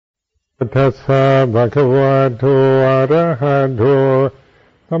ทัสสะภะคะวะโตอะระหะโต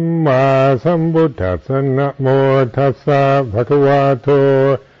สัมมาสัมพุทธัสสะนะโมทัสสะภะคะวะโต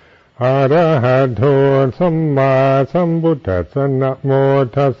อะระหะโตสัมมาสัมพุทธัสสะนะโม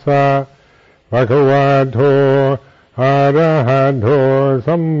ทัสสะภะคะวะโตอะระหะโต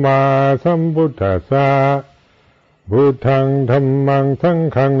สัมมาสัมพุทธัสสะพุทธังธัมมังสัง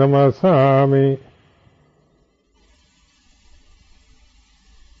ฆังนะมัสสามิ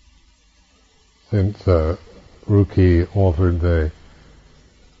Since Ruki offered the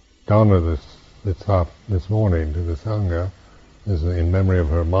dana this morning to the Sangha, is in memory of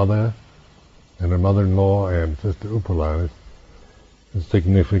her mother and her mother-in-law and Sister Upala, it's a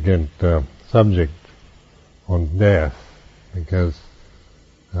significant subject on death, because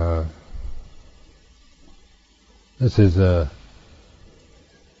this is a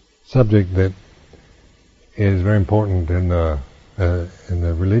subject that is very important in the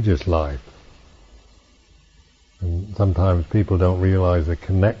religious life. And sometimes people don't realize the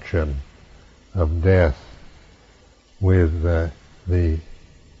connection of death with the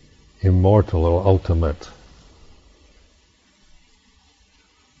immortal or ultimate.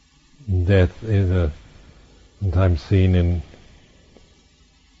 Death is sometimes seen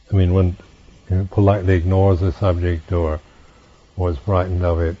one politely ignores the subject or is frightened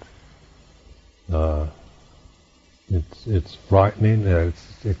of it. It's frightening.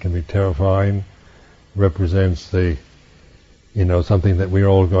 It can be terrifying. Represents something that we're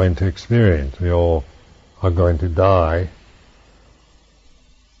all going to experience. We all are going to die.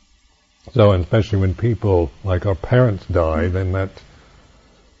 So, and especially when people like our parents die, then that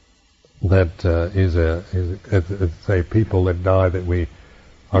is say people that die that we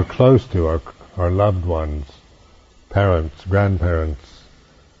are close to, our loved ones, parents, grandparents,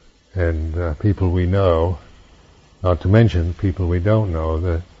 and people we know. Not to mention people we don't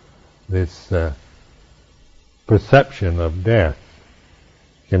know. This perception of death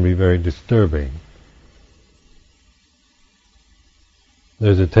can be very disturbing.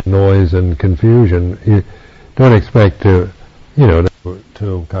 There's a noise and confusion. You don't expect to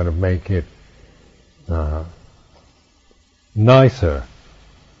kind of make it nicer.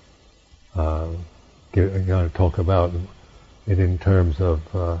 Talk about it in terms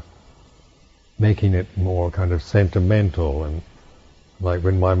of making it more kind of sentimental, and like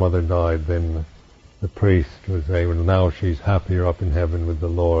when my mother died, then the priest would say, well, now she's happier up in heaven with the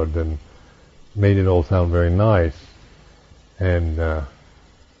Lord, and made it all sound very nice. And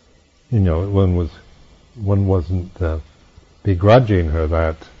one wasn't begrudging her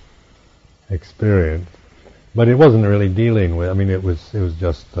that experience, but it wasn't really dealing with. It was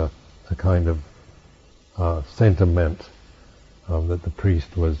just a kind of sentiment that the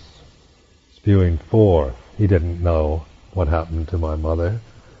priest was spewing forth. He didn't know what happened to my mother.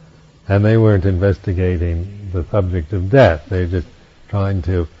 And they weren't investigating the subject of death. They were just trying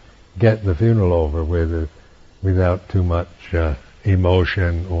to get the funeral over with without too much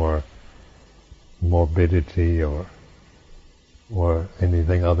emotion or morbidity or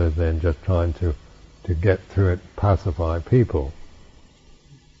anything other than just trying to get through it, pacify people.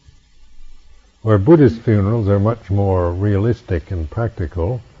 Where Buddhist funerals are much more realistic and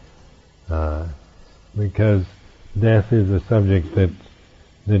practical, because death is a subject that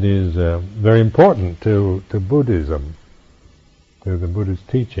is very important to Buddhism, to the Buddhist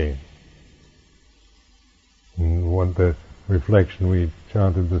teaching. And the reflection we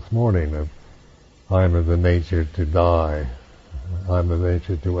chanted this morning of, I am of the nature to die, I am of the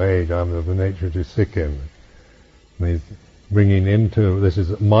nature to age, I am of the nature to sicken. And he's bringing this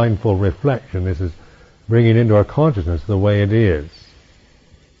is mindful reflection, this is bringing into our consciousness the way it is.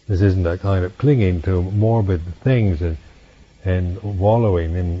 This isn't a kind of clinging to morbid things and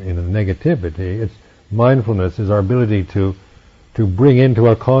wallowing in a negativity. Mindfulness is our ability to bring into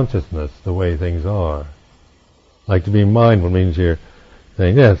our consciousness the way things are. Like to be mindful means you're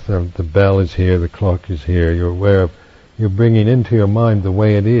saying, yes, the bell is here, the clock is here, you're aware of, you're bringing into your mind the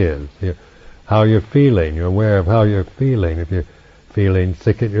way it is, how you're feeling, you're aware of how you're feeling. If you're feeling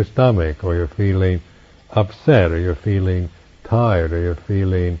sick at your stomach, or you're feeling upset, or you're feeling tired, or you're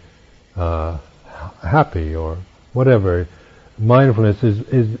feeling happy, or whatever, mindfulness is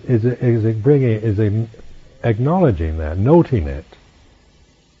acknowledging that, noting it.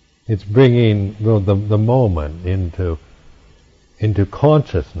 It's bringing the moment into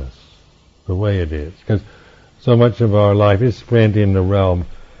consciousness, the way it is. Because so much of our life is spent in the realm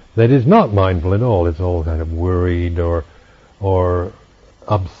that is not mindful at all. It's all kind of worried or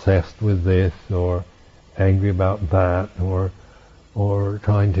obsessed with this, or angry about that, or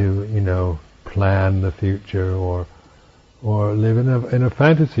trying to plan the future, or live in a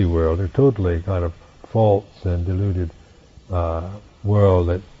fantasy world, a totally kind of false and deluded world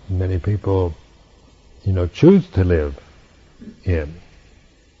that many people, choose to live in.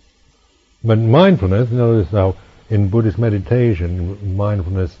 But mindfulness, notice how in Buddhist meditation,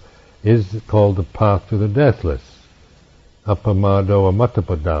 mindfulness is called the path to the deathless. Appamado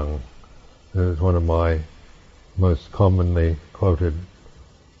amattapadang is one of my most commonly quoted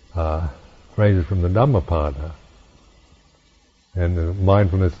phrases from the Dhammapada. And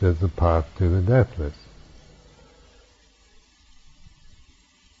mindfulness is the path to the deathless.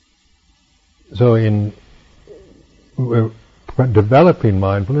 So we're developing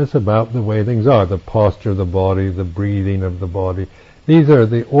mindfulness about the way things are, the posture of the body, the breathing of the body. These are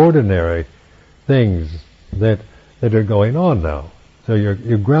the ordinary things that are going on now. So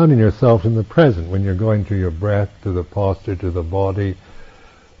you're grounding yourself in the present when you're going to your breath, to the posture, to the body,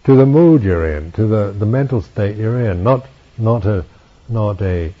 to the mood you're in, to the mental state you're in. Not an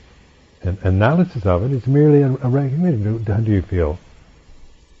analysis of it. It's merely a recognition. How do you feel?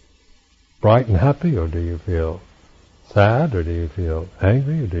 Bright and happy, or do you feel sad, or do you feel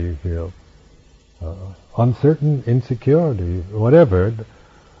angry, or do you feel uncertain, insecure, whatever?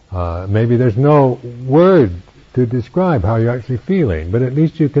 Maybe there's no word to describe how you're actually feeling, but at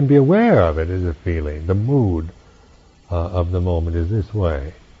least you can be aware of it as a feeling. The mood of the moment is this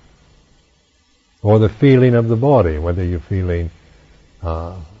way. Or the feeling of the body, whether you're feeling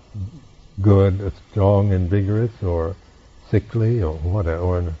good, strong and vigorous, or sickly, or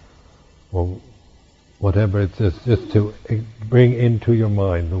whatever, or whatever. It's just to bring into your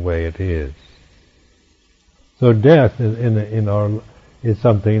mind the way it is. So death is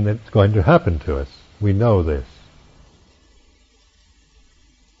something that's going to happen to us. We know this.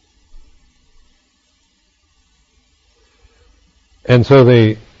 And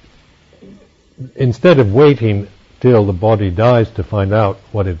so instead of waiting till the body dies to find out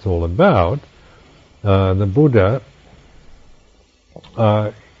what it's all about, the Buddha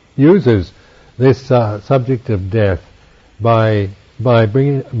uses this subject of death by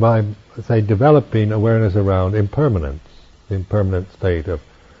developing awareness around impermanence, the impermanent state of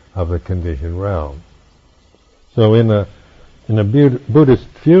the conditioned realm. So in a Buddhist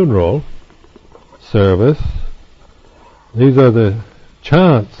funeral service, these are the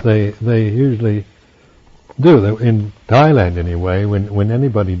chants they usually do. In Thailand anyway, when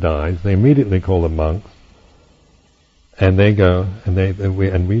anybody dies, they immediately call the monks, and they go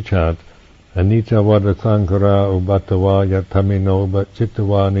and we chant Anicca vada sankhara ubatawa yatamino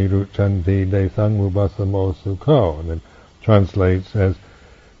bachitawa niruchanti de sangubasamo sukho, and it translates as,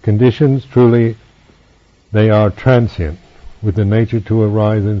 conditions truly they are transient, with the nature to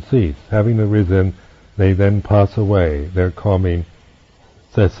arise and cease. Having arisen, they then pass away, their calming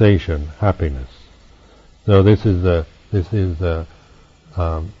cessation, happiness. So this is the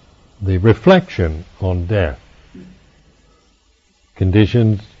reflection on death.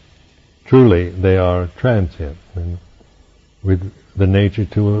 Conditions truly they are transient, and with the nature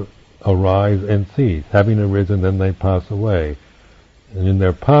to arise and cease. Having arisen, then they pass away, and in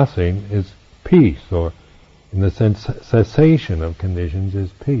their passing is peace, or in the sense cessation of conditions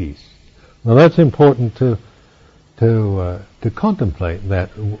is peace. Now that's important to contemplate that.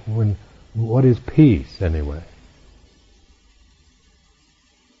 What is peace anyway?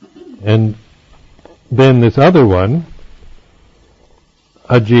 And then this other one,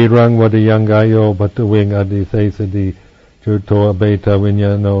 Ajirang vadayangayo batawing adisesadi chuto abeta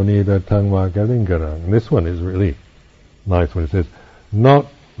vinyano nida tangwa galingarang. This one is really nice when it says, not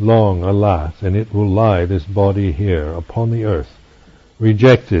long, alas, and it will lie, this body here, upon the earth,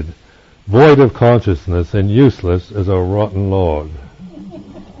 rejected, void of consciousness, and useless as a rotten log.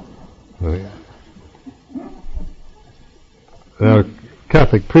 Now,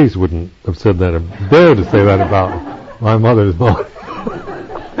 Catholic priest wouldn't have said that, dare to say that about my mother's body.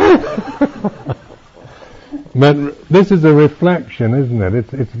 But this is a reflection, isn't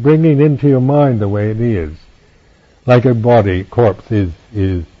it? It's bringing into your mind the way it is. Like a body, corpse is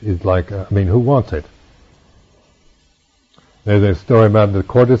like, who wants it? There's a story about the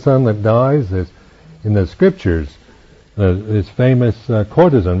courtesan that dies. There's, in the scriptures, this famous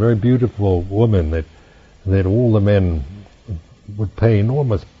courtesan, very beautiful woman that all the men would pay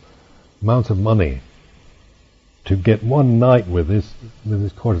enormous amounts of money to get one night with this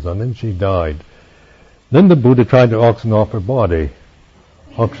courtesan. Then she died. Then the Buddha tried to auction off her body.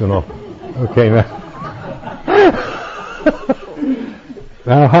 Auction off. Okay,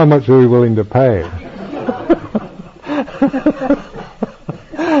 now how much are we willing to pay?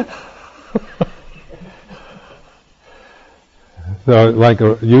 So like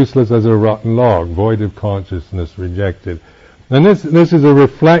useless as a rotten log, void of consciousness, rejected. And this is a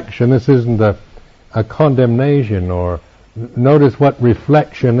reflection. This isn't a condemnation. Or notice what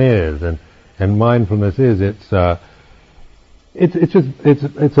reflection is, and mindfulness is. It's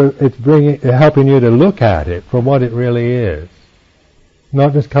helping you to look at it for what it really is,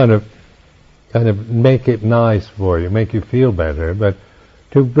 not just kind of make it nice for you, make you feel better, but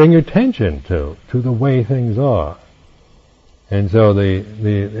to bring your attention to the way things are. And so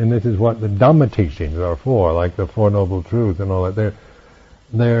and this is what the Dhamma teachings are for, like the Four Noble Truths and all that.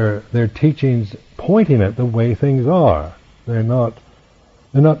 They're teachings pointing at the way things are. They're not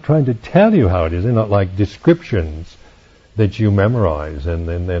trying to tell you how it is. They're not like descriptions that you memorize and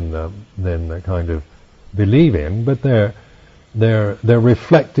then kind of believe in, but they're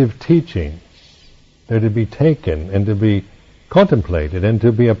reflective teachings. They're to be taken and to be contemplated and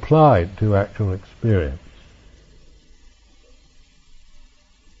to be applied to actual experience.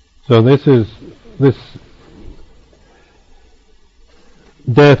 So this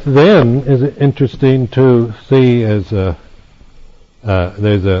death then is interesting to see as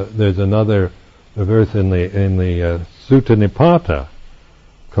there's another verse in the Sutta Nipata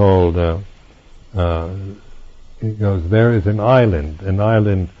called it goes, there is an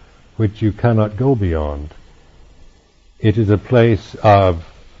island which you cannot go beyond. It is a place of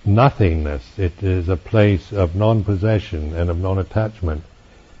nothingness. It is a place of non-possession and of non-attachment.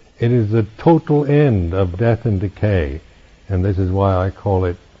 It is the total end of death and decay, and this is why I call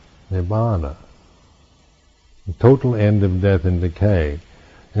it Nibbana. The total end of death and decay.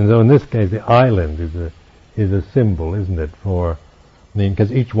 And so in this case the island is a symbol, isn't it, for,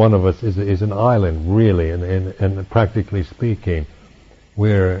 because each one of us is an island, really, and practically speaking,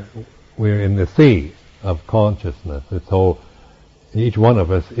 we're in the sea of consciousness. Each one of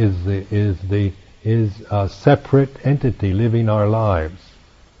us is a separate entity living our lives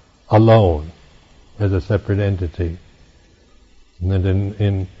alone as a separate entity. And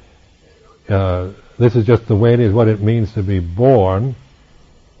then this is just the way it is, what it means to be born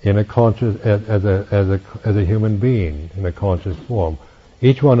in a conscious as a human being in a conscious form.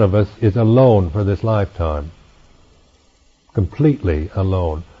 Each one of us is alone for this lifetime, completely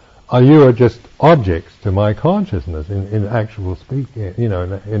alone. You are just objects to my consciousness in actual speaking,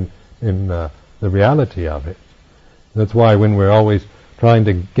 in the reality of it. That's why when we're always trying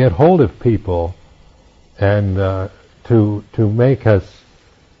to get hold of people and to make us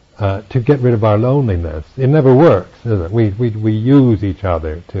to get rid of our loneliness, it never works, does it? We use each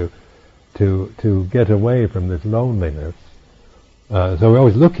other to get away from this loneliness. So we're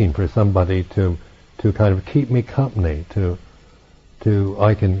always looking for somebody to kind of keep me company,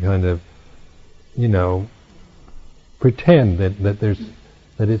 I can kind of, pretend that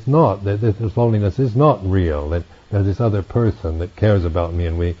it's not, that this loneliness is not real, that there's this other person that cares about me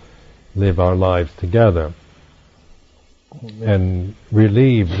and we live our lives together and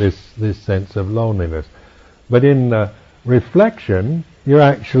relieve this sense of loneliness. But in reflection, you're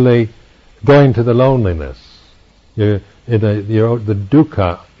actually going to the loneliness. The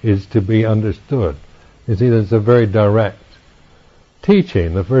dukkha is to be understood. You see, there's a very direct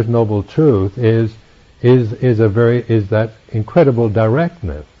teaching. The First Noble Truth is that incredible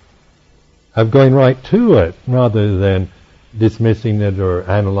directness of going right to it, rather than dismissing it or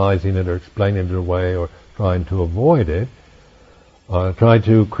analyzing it or explaining it away or trying to avoid it. Try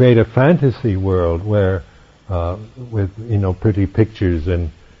to create a fantasy world where, with pretty pictures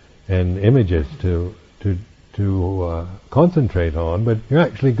and images to concentrate on, but you're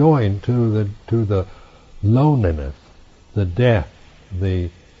actually going to the loneliness, the death, the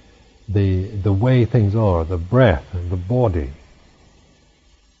way things are, the breath and the body.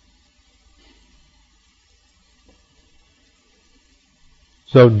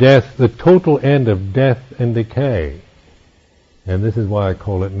 So death, the total end of death and decay, and this is why I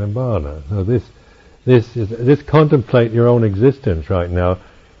call it Nibbana. So this contemplate your own existence right now.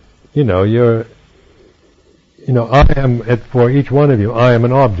 I am, for each one of you, I am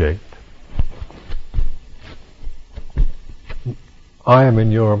an object. I am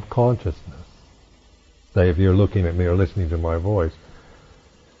in your consciousness. Say, if you're looking at me or listening to my voice.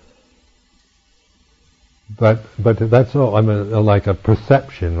 But that's all. I'm like a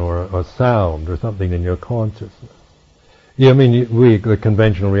perception or a sound or something in your consciousness. The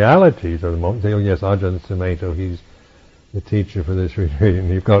conventional realities of the moment say, oh yes, Ajahn Sumedho, he's the teacher for this retreat, and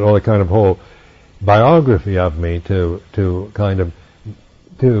you've got all the kind of whole biography of me to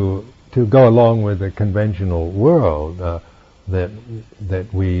go along with the conventional world that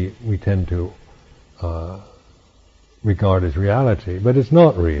we tend to regard as reality. But it's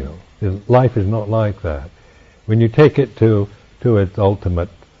not real. Life is not like that. When you take it to to its ultimate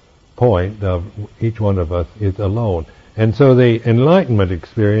point of each one of us is alone. And so the enlightenment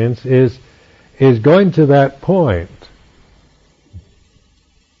experience is going to that point,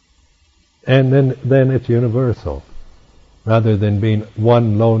 and then it's universal, rather than being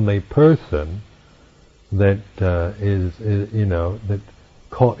one lonely person that is that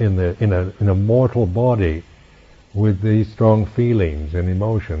caught in a mortal body with these strong feelings and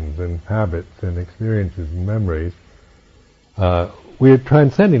emotions and habits and experiences and memories. We're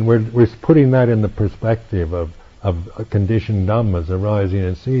transcending. We're putting that in the perspective of conditioned dhammas arising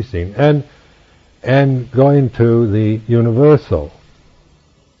and ceasing, and going to the universal,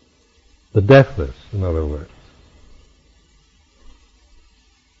 the deathless, in other words.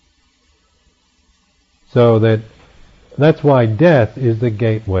 So that's why death is the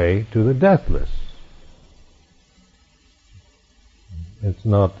gateway to the deathless. It's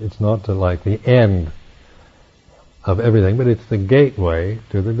not to like the end of everything, but it's the gateway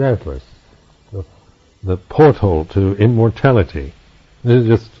to the deathless, the portal to immortality. This is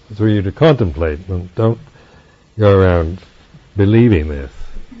just for you to contemplate, and don't go around believing this.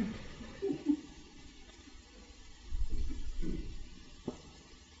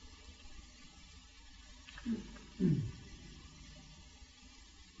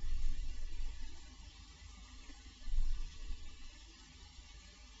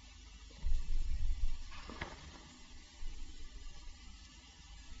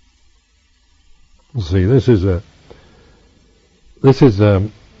 See, this is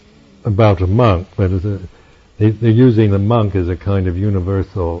about a monk, but they're using the monk as a kind of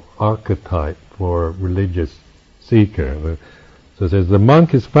universal archetype for a religious seeker. So it says, the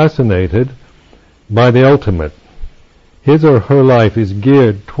monk is fascinated by the ultimate. His or her life is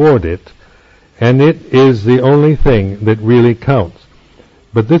geared toward it, and it is the only thing that really counts.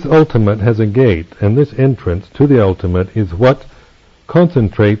 But this ultimate has a gate, and this entrance to the ultimate is what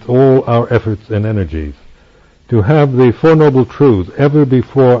concentrates all our efforts and energies. To have the Four Noble Truths ever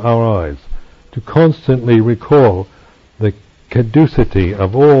before our eyes, to constantly recall the caducity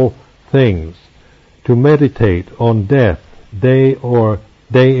of all things, to meditate on death day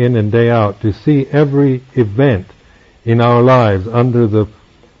in and day out, to see every event in our lives under the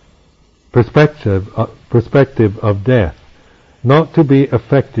perspective of death, not to be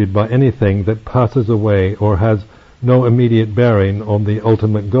affected by anything that passes away or has no immediate bearing on the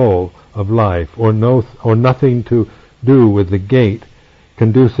ultimate goal of life, or nothing to do with the gate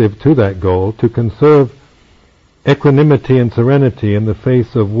conducive to that goal, to conserve equanimity and serenity in the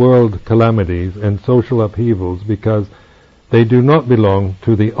face of world calamities and social upheavals, because they do not belong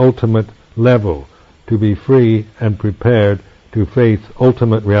to the ultimate level, to be free and prepared to face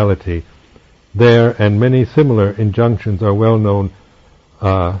ultimate reality. There and many similar injunctions are well-known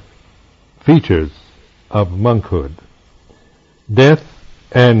features of monkhood. Death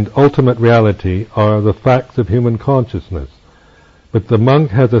and ultimate reality are the facts of human consciousness, but the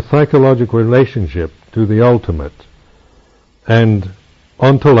monk has a psychological relationship to the ultimate and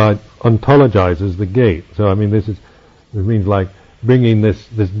ontologizes the gate. So I mean, this means like bringing this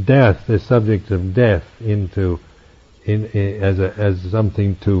death, this subject of death, as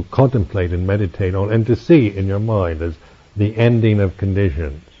something to contemplate and meditate on, and to see in your mind as the ending of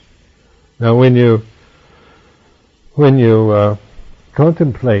conditions. Now, when you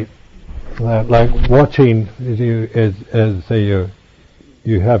contemplate that, like watching, as say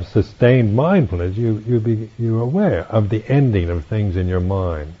you have sustained mindfulness, you're aware of the ending of things in your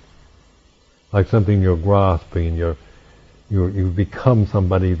mind, like something you're grasping. You become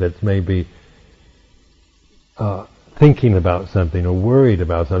somebody that's maybe thinking about something, or worried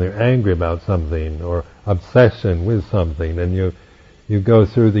about something, or angry about something, or obsession with something, and you go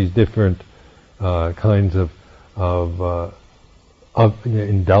through these different kinds of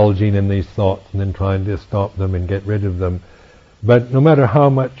indulging in these thoughts and then trying to stop them and get rid of them. But no matter how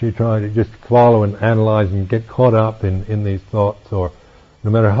much you try to just follow and analyze and get caught up in these thoughts, or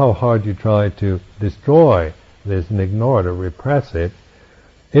no matter how hard you try to destroy this and ignore it or repress it,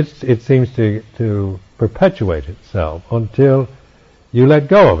 it seems to perpetuate itself until you let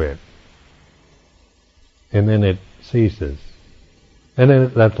go of it. And then it ceases. And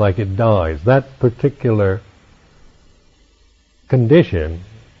then that's like it dies. That particular condition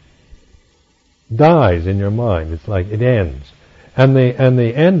dies in your mind. It's like it ends. And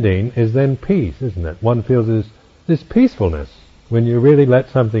the ending is then peace, isn't it? One feels this peacefulness. When you really let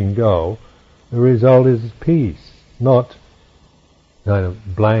something go, the result is peace, not kind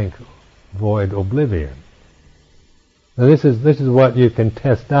of blank, void oblivion. Now this is what you can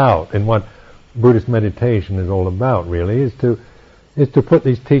test out, and what Buddhist meditation is all about, really, is to put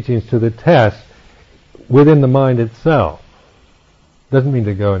these teachings to the test within the mind itself. Doesn't mean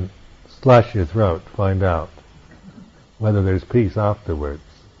to go and slash your throat, find out whether there's peace afterwards.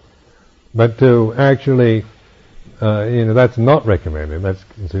 But to actually, that's not recommended. That's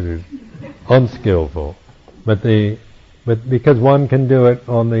considered unskillful. But because one can do it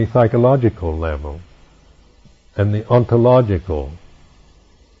on the psychological level and the ontological.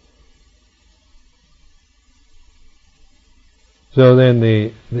 So then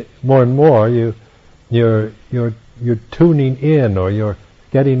the more and more you're tuning in, or you're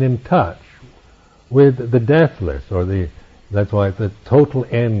getting in touch with the deathless, that's why it's the total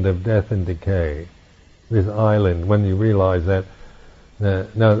end of death and decay. This island, when you realize that,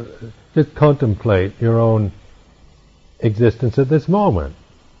 now just contemplate your own existence at this moment.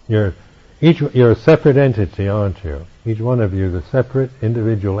 You're a separate entity, aren't you? Each one of you is a separate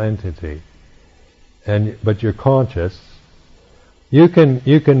individual entity, but you're conscious. You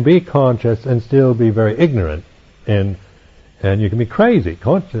can be conscious and still be very ignorant, and you can be crazy.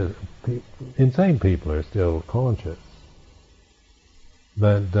 Insane people are still conscious.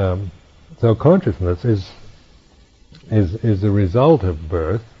 But so consciousness is the result of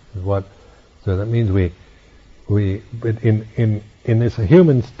birth. So that means but in this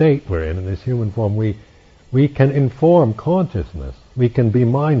human state we're in this human form, we can inform consciousness. We can be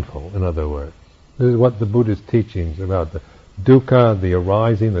mindful, in other words. This is what the Buddhist teachings about the dukkha, the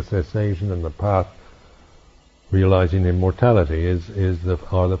arising, the cessation, and the path, realizing immortality, are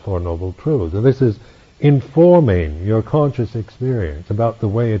the Four Noble Truths. And this is informing your conscious experience about the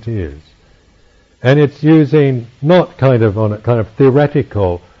way it is. And it's using not kind of on a kind of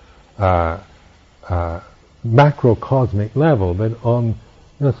theoretical macrocosmic level, but on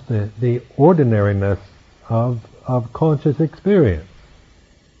just the ordinariness of conscious experience.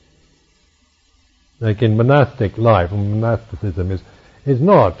 Like in monastic life, monasticism is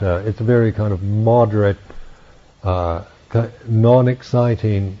not, it's a very kind of moderate,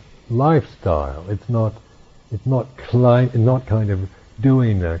 non-exciting lifestyle. It's not kind of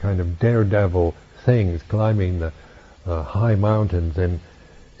doing kind of daredevil things, climbing the high mountains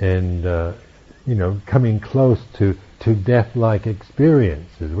and coming close to death-like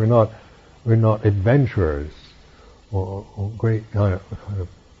experiences. We're not adventurers or great kind of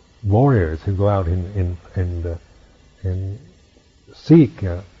warriors who go out and seek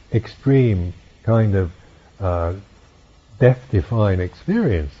extreme kind of death-defying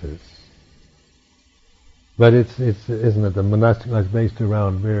experiences. But isn't it, the monastic life is based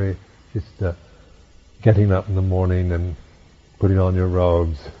around very just getting up in the morning and putting on your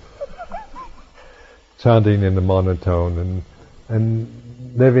robes, chanting in the monotone, and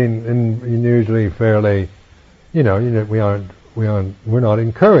living in usually fairly, we're not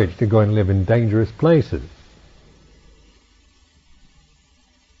encouraged to go and live in dangerous places.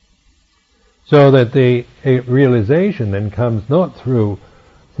 So that the realization then comes not through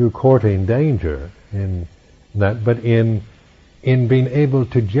courting danger in that, but in being able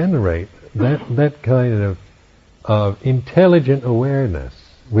to generate that kind of intelligent awareness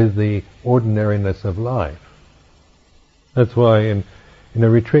with the ordinariness of life. That's why in a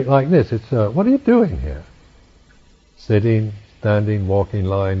retreat like this, it's what are you doing here? Sitting, standing, walking,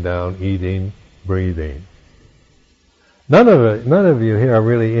 lying down, eating, breathing. None of you here are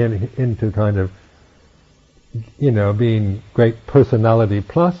really into kind of, being great personality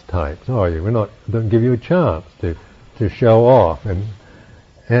plus types, are you? Don't give you a chance to show off and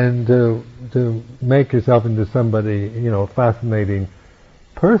to make yourself into somebody, fascinating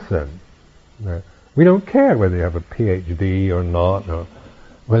person. We don't care whether you have a PhD or not, or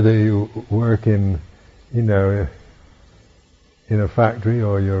whether you work in a factory,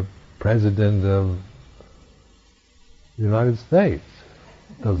 or you're president of the United States.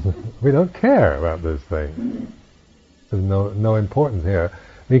 We don't care about those things. There's no importance here,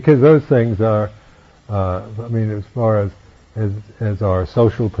 because those things are, as far as our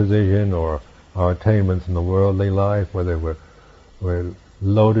social position or our attainments in the worldly life, whether we're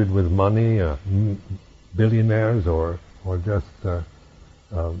loaded with money, billionaires, or just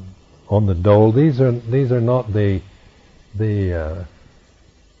on the dole. These are not the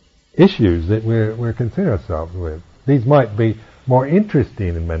issues that we're considering ourselves with. These might be more interesting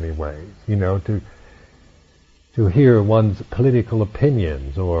in many ways, to hear one's political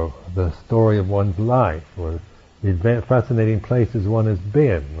opinions, or the story of one's life, or the fascinating places one has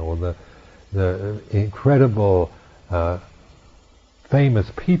been, or the incredible famous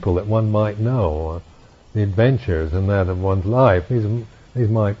people that one might know, or the adventures and that of one's life. These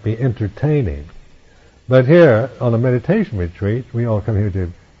might be entertaining. But here, on a meditation retreat, we all come here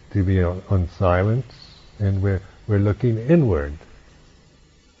to be on silence, and we're looking inward.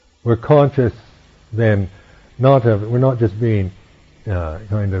 We're conscious then, we're not just being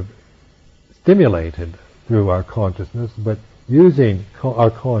kind of stimulated through our consciousness, but using our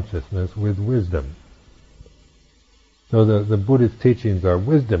consciousness with wisdom. So the Buddhist teachings are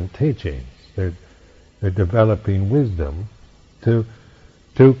wisdom teachings. They're developing wisdom to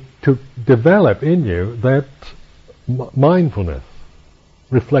develop in you that mindfulness,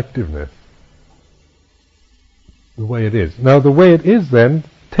 reflectiveness, the way it is. Now the way it is then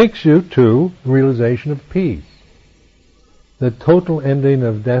takes you to the realization of peace, the total ending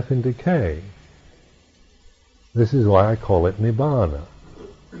of death and decay. This is why I call it Nibbana.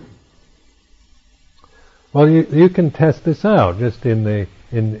 Well, you can test this out just in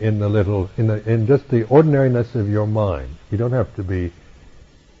just the ordinariness of your mind. You don't have to be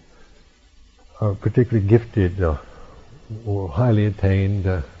a particularly gifted or highly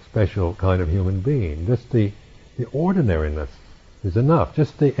attained special kind of human being. Just the ordinariness is enough.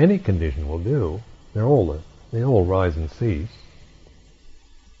 Just any condition will do. They all rise and cease.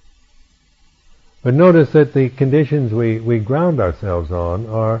 But notice that the conditions we ground ourselves on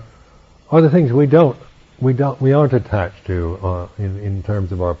are the things we aren't attached to in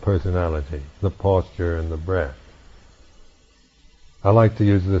terms of our personality, the posture and the breath. I like to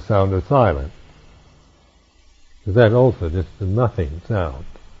use the sound of silence, because that also just a nothing sound.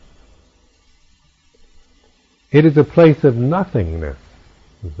 It is a place of nothingness,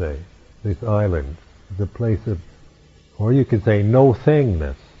 you say. This island is a place of, or you could say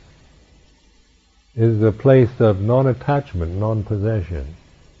no-thingness. It is a place of non-attachment, non-possession.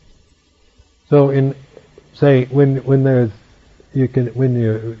 So when there's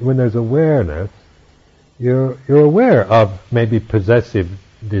awareness, you're aware of maybe possessive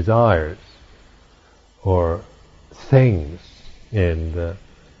desires or things and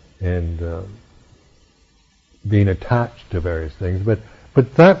being attached to various things, but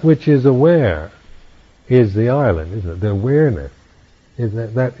that which is aware is the island, isn't it? The awareness is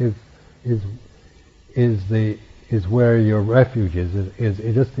where your refuge is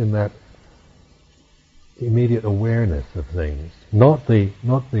just in that immediate awareness of things, not the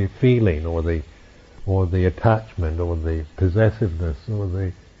feeling or the attachment or the possessiveness or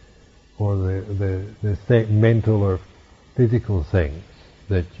the mental or physical things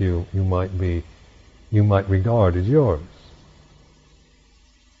that you might regard as yours.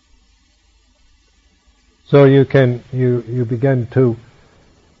 So you begin to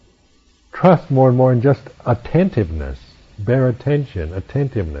trust more and more in just attentiveness, bare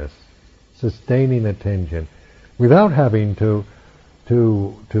attentiveness, sustaining attention, without having to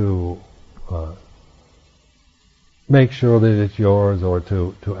make sure that it's yours or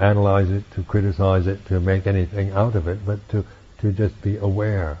to analyze it, to criticize it, to make anything out of it, but to just be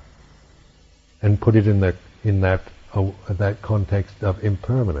aware and put it in that context of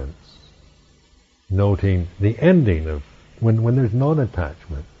impermanence, noting the ending of when there's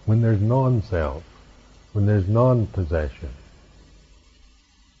non-attachment, when there's non-self, when there's non-possession.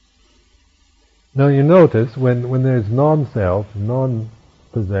 Now you notice when there's non-self,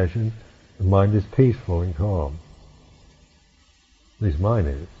 non-possession, the mind is peaceful and calm. At least mine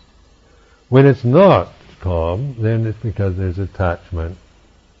is. When it's not calm, then it's because there's attachment,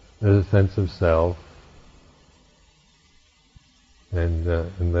 there's a sense of self, and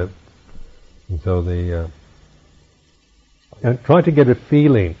try to get a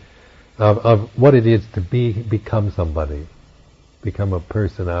feeling of what it is to become somebody, become a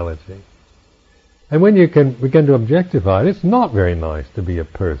personality. And when you can begin to objectify it, it's not very nice to be a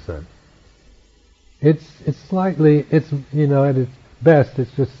person. It's slightly, at its best,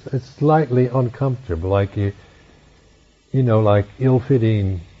 it's slightly uncomfortable, like like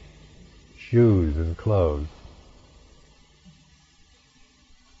ill-fitting shoes and clothes.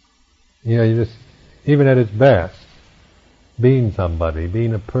 You just, even at its best, being somebody,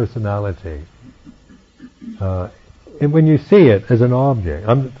 being a personality, and when you see it as an object,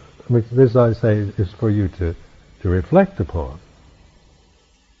 this I say is for you to reflect upon.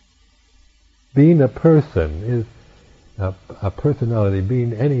 Being a person is a personality,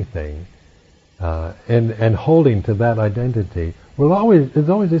 being anything, and holding to that identity. There's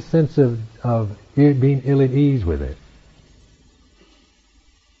always this sense of being ill at ease with it.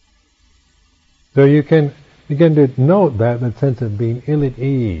 So you can begin to note that sense of being ill at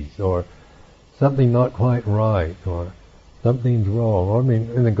ease, or something not quite right, or something's wrong.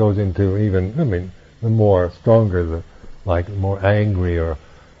 And it goes into even, the more stronger, the more angry or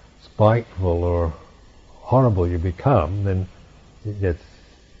spiteful or horrible you become, then it gets,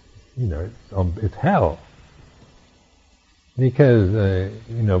 it's hell. Because,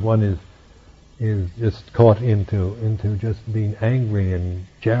 one is just caught into just being angry and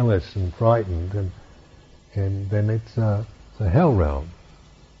jealous and frightened, and then it's, so a hell realm.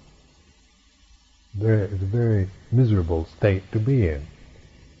 It's a very miserable state to be in.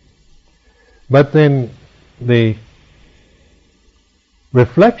 But then the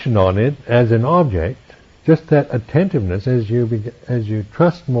reflection on it as an object, just that attentiveness as you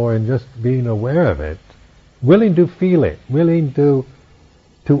trust more in just being aware of it, willing to feel it, willing to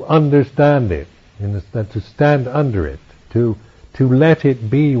understand it, to stand under it, to let it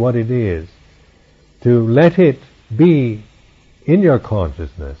be what it is, to let it be in your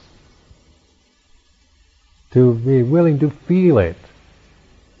consciousness, to be willing to feel it,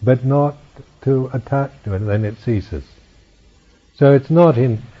 but not to attach to it, and then it ceases. So you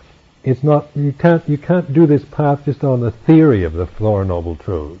can't do this path just on the theory of the Four Noble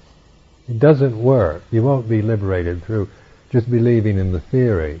Truths. It doesn't work. You won't be liberated through just believing in the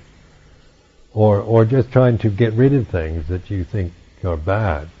theory, or just trying to get rid of things that you think are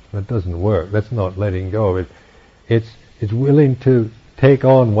bad. That doesn't work. That's not letting go. It's willing to take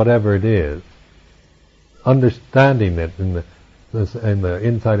on whatever it is, understanding it in the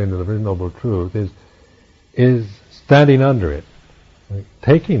insight into the Noble Truth is standing under it,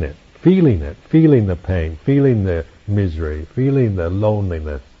 taking it, feeling the pain, feeling the misery, feeling the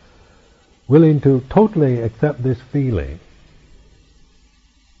loneliness, willing to totally accept this feeling.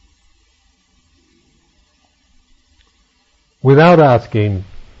 Without asking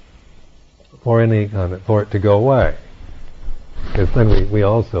for for it to go away. Because then we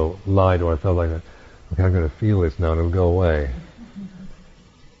also lie to ourselves like that. Okay, I'm going to feel this now and it'll go away.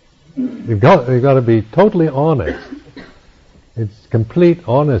 You've got to be totally honest. It's complete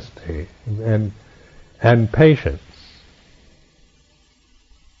honesty and patience.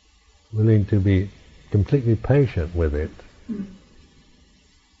 Willing to be completely patient with it.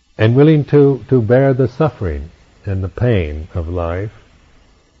 And willing to bear the suffering and the pain of life.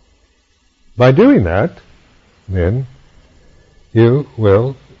 By doing that, then, you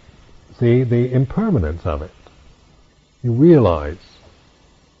will see the impermanence of it. You realize.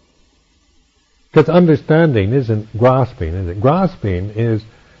 Because understanding isn't grasping, is it? Grasping is,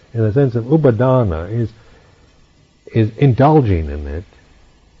 in the sense of upadana, is indulging in it.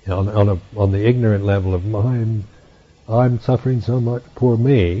 You know, on the ignorant level of mind, I'm suffering so much, poor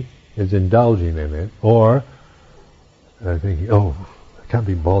me, is indulging in it. Or thinking, I can't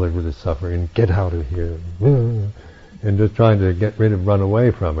be bothered with this suffering, get out of here. And just trying to run away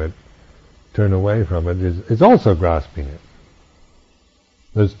from it, turn away from it, is also grasping it.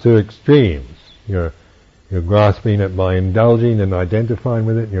 There's two extremes. You're grasping it by indulging and identifying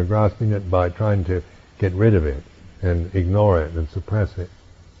with it, and you're grasping it by trying to get rid of it and ignore it and suppress it.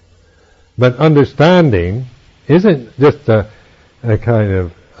 But understanding isn't just a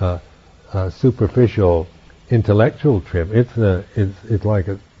kind of superficial intellectual trip. It's like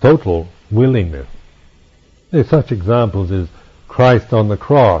a total willingness. There's such examples as Christ on the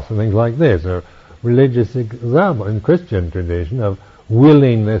cross and things like this, or religious example in Christian tradition of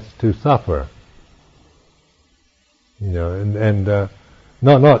willingness to suffer. You know, and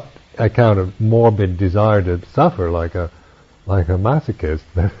not a kind of morbid desire to suffer like a masochist,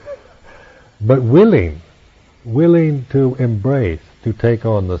 but willing to embrace, to take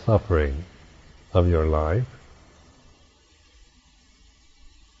on the suffering of your life,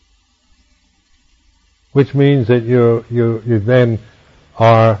 which means that you then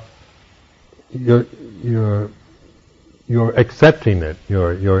are you're accepting it,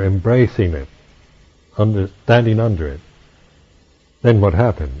 you're embracing it, standing under it. Then what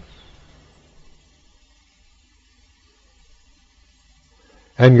happens?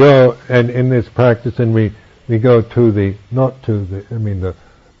 And in this practice, and we go to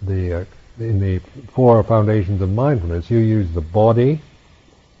in the four foundations of mindfulness, you use the body,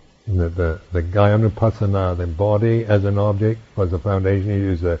 the Kayanupassana, the body as an object was the foundation. You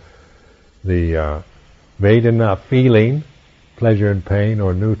use the Vedana, feeling, pleasure and pain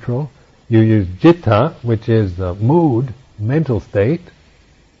or neutral. You use Citta, which is the mood, mental state,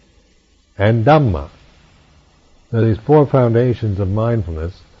 and Dhamma. So these four foundations of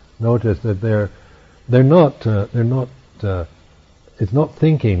mindfulness, notice that they're not it's not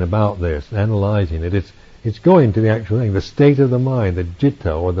thinking about this, analyzing it. It's going to the actual thing, the state of the mind, the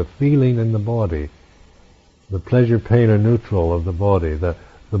citta, or the feeling in the body, the pleasure, pain, or neutral of the body, the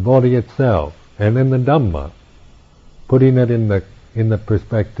body itself, and then the Dhamma, putting it in the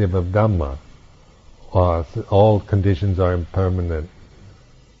perspective of Dhamma. All conditions are impermanent.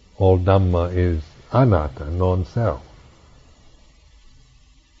 All Dhamma is anatta, non-self.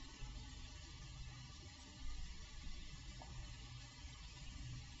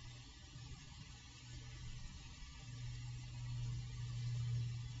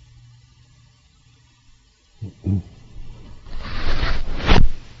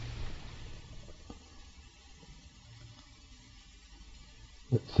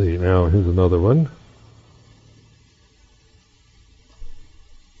 see, now here's another one.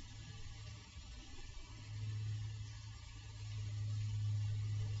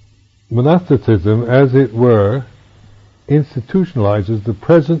 Monasticism, as it were, institutionalizes the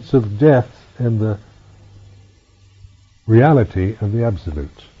presence of death and the reality of the absolute.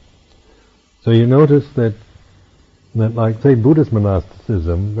 So you notice that like, say, Buddhist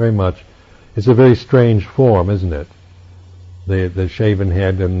monasticism, very much, it's a very strange form, isn't it? The shaven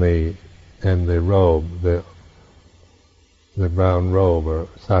head and the robe, the brown robe or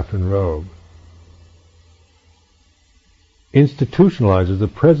saffron robe, institutionalizes the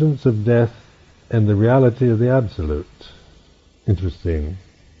presence of death and the reality of the absolute. Interesting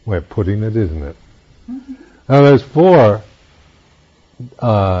way of putting it, isn't it? Mm-hmm. Now there's 4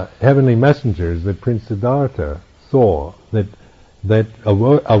 heavenly messengers that Prince Siddhartha saw that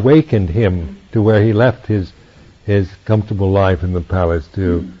awakened him to where he left his comfortable life in the palace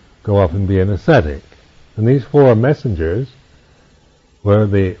to go off and be an ascetic. And these 4 messengers were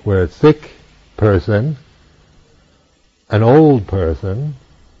a sick person, an old person,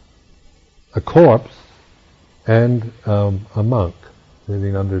 a corpse, and a monk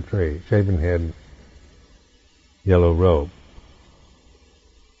sitting under a tree, shaven head, yellow robe.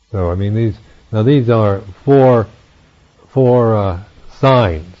 So I mean these are four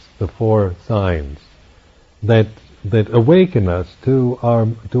signs, the 4 signs that awaken us to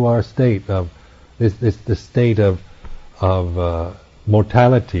our state of this state of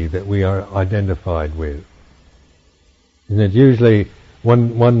mortality that we are identified with. And that usually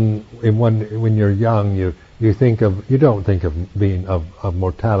when you're young, you don't think of being of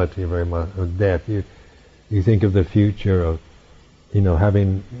mortality very much, of death. You think of the future of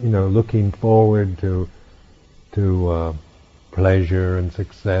having looking forward to pleasure and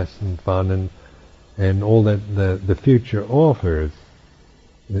success and fun and all that the future offers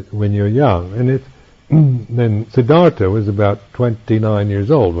when you're young. And then Siddhartha was about 29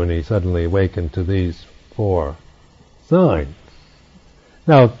 years old when he suddenly awakened to these 4 signs.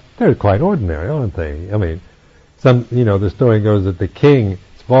 Now they're quite ordinary, aren't they? I mean, the story goes that the king's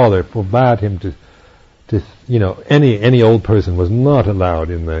father forbade him to any old person was not allowed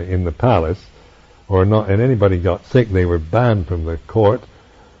in the palace, and anybody got sick, they were banned from the court.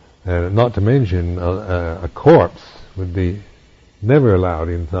 Not to mention a corpse would be never allowed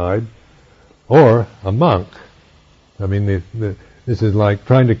inside, or a monk. I mean, this is like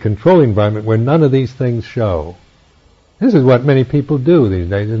trying to control the environment where none of these things show. This is what many people do these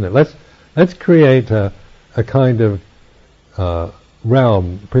days, isn't it? Let's create a kind of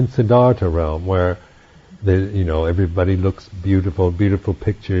realm, Prince Siddhartha realm, where everybody looks beautiful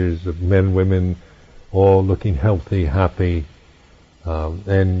pictures of men, women, all looking healthy, happy,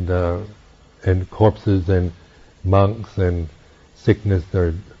 and corpses and monks and sickness,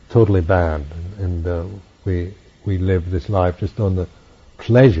 they're totally banned, and we live this life just on the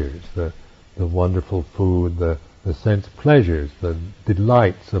pleasures, the wonderful food, the sense pleasures, the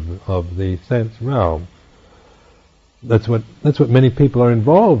delights of the sense realm. That's what many people are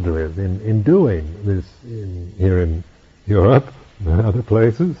involved with in doing this here in Europe and other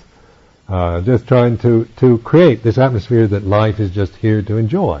places. Just trying to create this atmosphere that life is just here to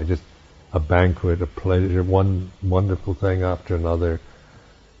enjoy, just a banquet, a pleasure, one wonderful thing after another.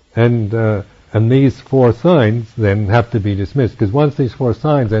 And these 4 signs then have to be dismissed, because once these 4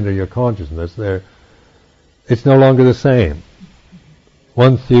 signs enter your consciousness, it's no longer the same.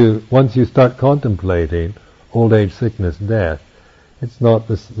 Once you start contemplating old age, sickness, death,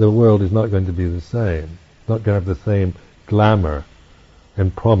 the world is not going to be the same. It's not going to have the same glamour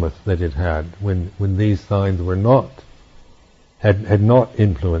and promise that it had when these signs had not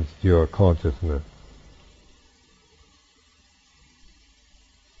influenced your consciousness.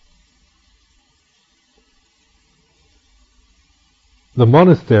 The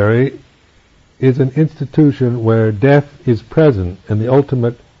monastery is an institution where death is present and the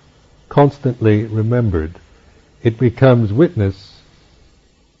ultimate constantly remembered. It becomes witness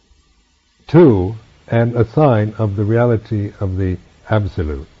to and a sign of the reality of the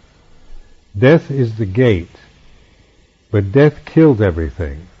absolute. Death is the gate, but death kills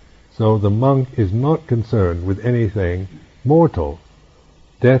everything. So the monk is not concerned with anything mortal.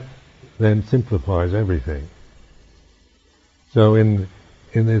 Death then simplifies everything. So in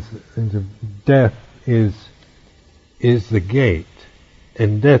this, death is the gate,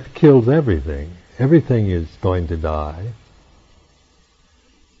 and death kills everything. Everything is going to die.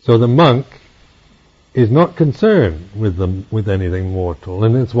 So the monk is not concerned with anything mortal,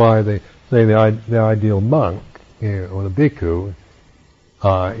 and that's why they say the ideal monk or the bhikkhu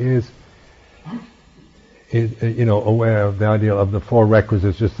aware of the idea of the four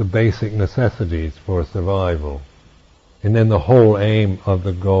requisites, just the basic necessities for survival. And then the whole aim of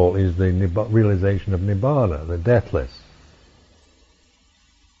the goal is the realization of Nibbana, the deathless.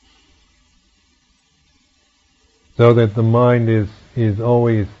 So that the mind is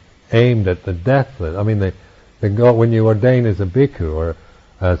always aimed at the deathless. I mean, the goal, when you ordain as a bhikkhu or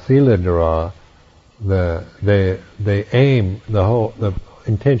a siladhara, they aim, the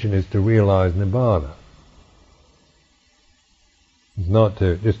intention is to realize Nibbana. It's not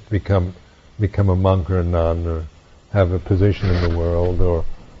to just become a monk or a nun or have a position in the world or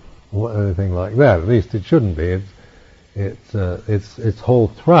anything like that. At least it shouldn't be. Its whole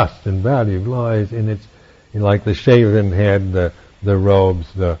thrust and value lies in like the shaven head, the robes,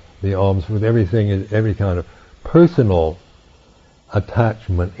 the alms, with everything, every kind of personal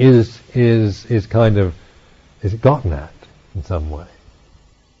attachment is gotten at in some way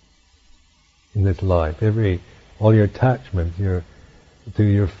in this life. All your attachments, to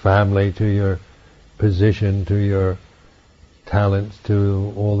your family, to your position, to your talents,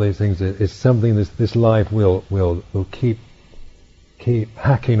 to all these things, is something this life will keep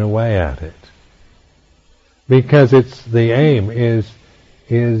hacking away at it, because it's the aim is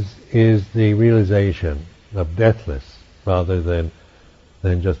the realization of deathless, rather than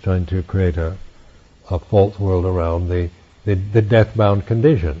just trying to create a false world around the death-bound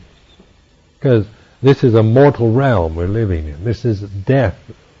condition. Because this is a mortal realm we're living in. This is death,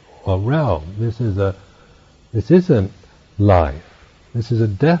 a realm. This isn't life. This is a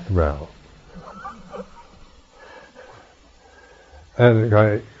death realm. And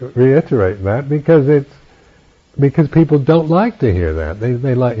I reiterate that because people don't like to hear that.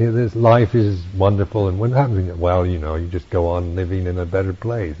 They like to hear this life is wonderful, and what happens? Well, you just go on living in a better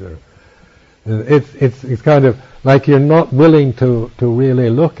place. Or it's kind of like you're not willing to really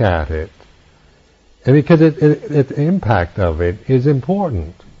look at it. And because the impact of it is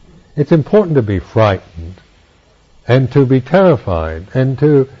important. It's important to be frightened, and to be terrified, and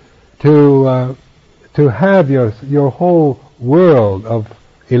to have your whole world of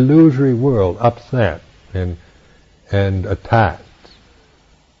illusory world upset and attacked,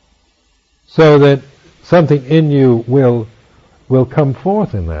 so that something in you will come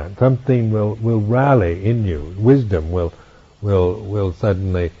forth in that. Something will rally in you. Wisdom will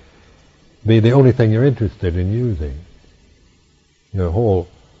suddenly be the only thing you're interested in using. Your whole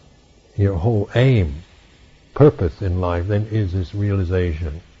aim, purpose in life then is this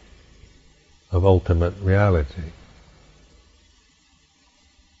realization of ultimate reality.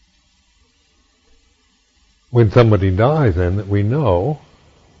 When somebody dies, then, that we know,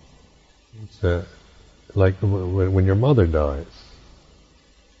 it's like when your mother dies.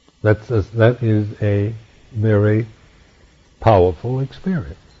 That is a very powerful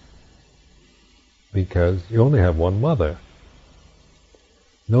experience, because you only have one mother.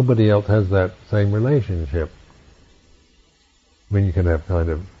 Nobody else has that same relationship. I mean, you can have kind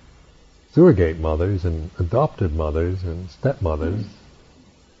of surrogate mothers and adopted mothers and stepmothers,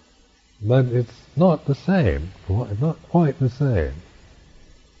 but it's not the same, not quite the same.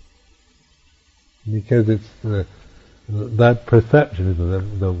 Because it's that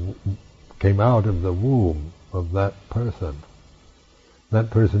perception came out of the womb of that person. That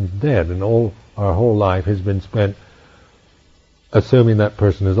person's dead, and our whole life has been spent assuming that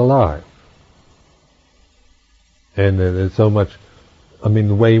person is alive. And there's so much,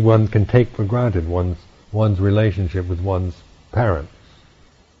 the way one can take for granted one's relationship with one's parents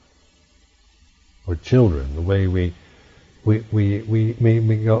or children, the way we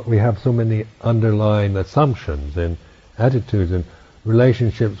have so many underlying assumptions and attitudes, and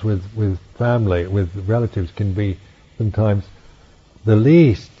relationships with family, with relatives, can be sometimes the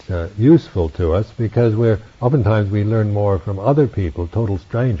least useful to us, because oftentimes we learn more from other people, total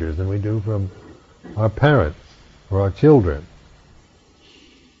strangers, than we do from our parents or our children,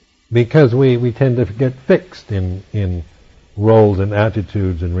 because we tend to get fixed in roles and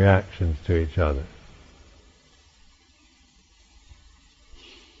attitudes and reactions to each other.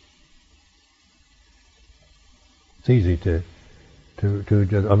 It's easy to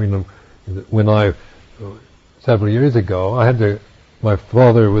just, when several years ago, my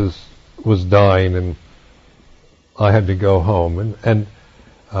father was dying, and I had to go home, and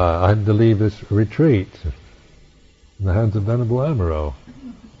I had to leave this retreat in the hands of Venerable Amaro,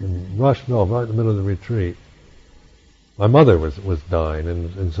 and rushed off right in the middle of the retreat. My mother was dying,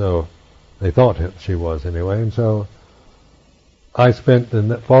 and so they thought she was anyway, and so I spent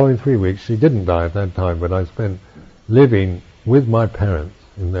the following 3 weeks, she didn't die at that time, but I spent living with my parents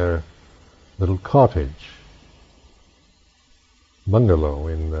in their little cottage, bungalow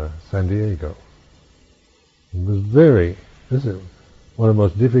in San Diego. It was this is one of the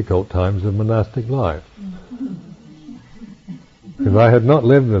most difficult times of monastic life. Because I had not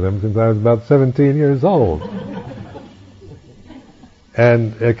lived with them since I was about 17 years old.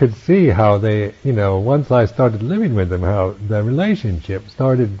 And I could see how they, once I started living with them, how the relationship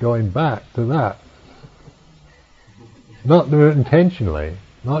started going back to that. Not intentionally.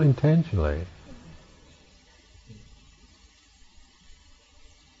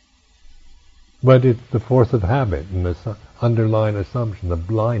 But it's the force of habit and the underlying assumption, the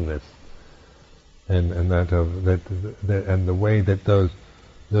blindness, and the way that those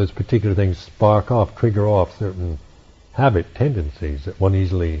particular things trigger off certain habit tendencies that one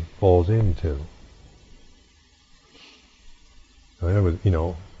easily falls into. I was,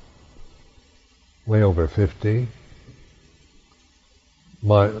 way over 50.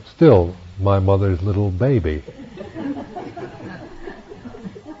 Still my mother's little baby.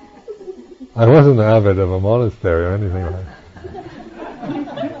 I wasn't avid of a monastery or anything like that.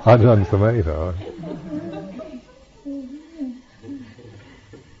 Ajahn Sumedho.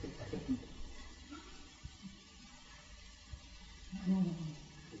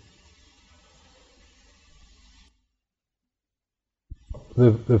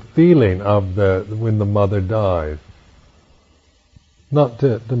 The feeling of when the mother dies, not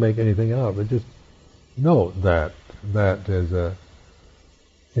to make anything out, but just note that is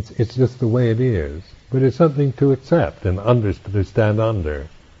it's just the way it is, but it's something to accept and to stand under.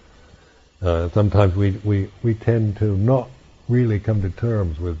 Sometimes we tend to not really come to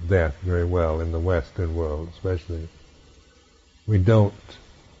terms with death very well in the Western world, especially. We don't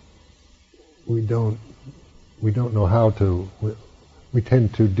know how to. We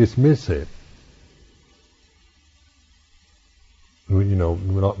tend to dismiss it. We're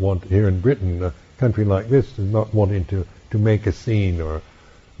not here in Britain, a country like this, is not wanting to make a scene or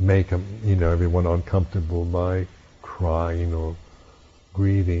make everyone uncomfortable by crying or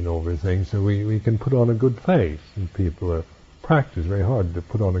grieving over things. So we can put on a good face, and people practice very hard to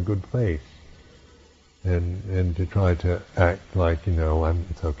put on a good face, and to try to act like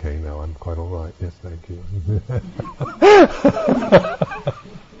it's okay now, I'm quite all right. Yes, thank you.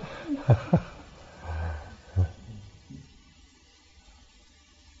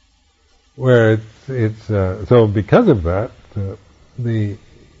 Where it's so because of that,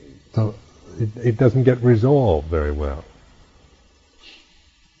 it doesn't get resolved very well,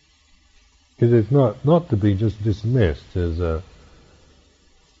 because it's not to be just dismissed as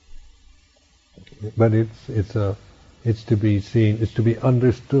but it's to be seen, it's to be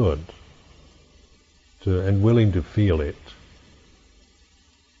understood, and willing to feel it.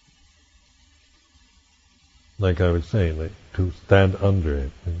 Like I was saying, like to stand under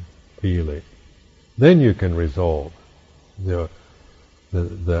it and feel it. Then you can resolve that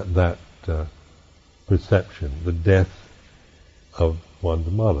perception, the death of one's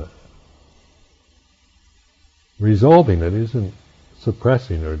mother. Resolving it isn't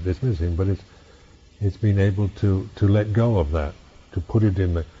suppressing or dismissing, but it's being able to let go of that, to put it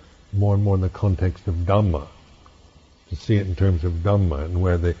in more and more in the context of Dhamma, to see it in terms of Dhamma, and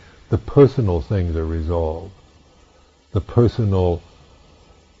where the personal things are resolved, the personal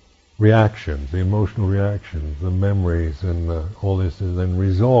reactions, the emotional reactions, the memories, and all this is then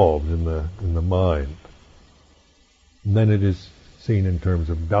resolved in the mind. And then it is seen in terms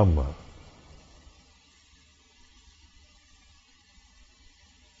of Dhamma.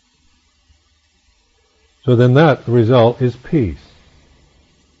 So then that result is peace.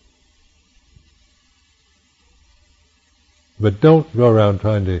 But don't go around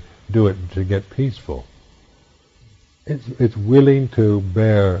trying to do it to get peaceful. It's willing to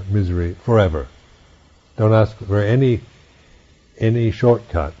bear misery forever. Don't ask for any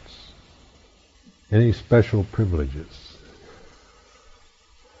shortcuts, any special privileges.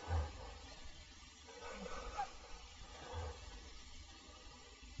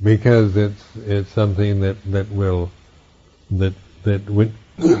 Because it's something that when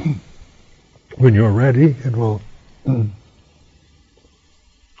when you're ready, it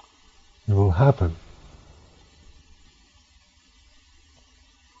will happen.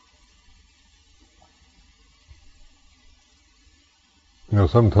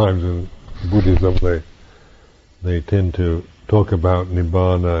 Sometimes in Buddhism they tend to talk about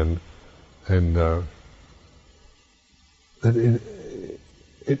Nibbana and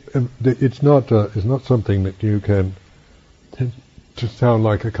it's not something that you can tend to sound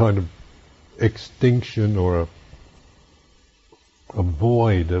like a kind of extinction or a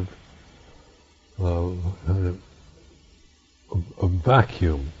void of a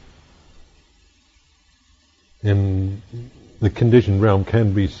vacuum. In the conditioned realm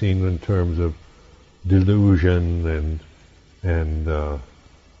can be seen in terms of delusion and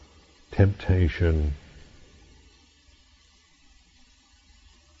temptation.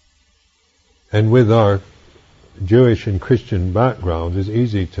 And with our Jewish and Christian background, it's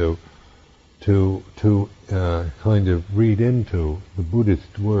easy to kind of read into the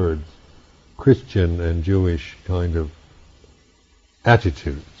Buddhist words Christian and Jewish kind of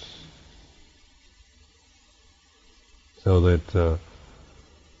attitudes, so that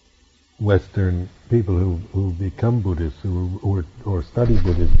Western people who become Buddhists or study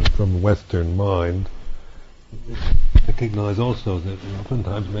Buddhism from a Western mind recognize also that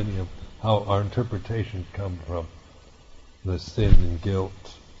oftentimes many of how our interpretations come from the sin and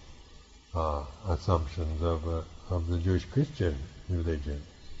guilt assumptions of the Jewish Christian religion,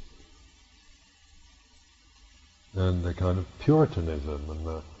 and the kind of Puritanism and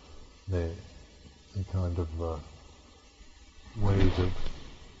the kind of ways of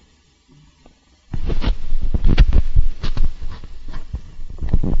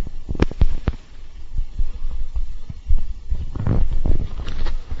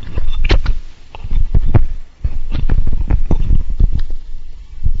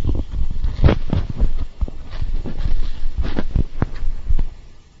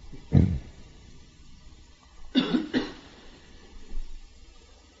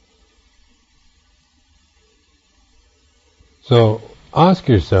So ask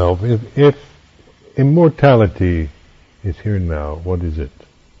yourself, if immortality is here now, what is it?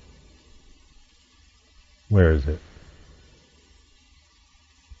 Where is it?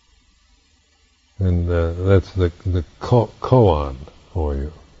 And that's the koan for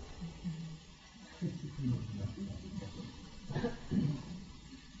you.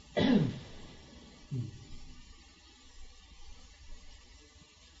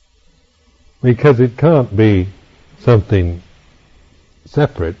 Because it can't be something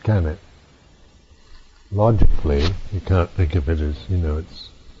separate, can it? Logically, you can't think of it as, it's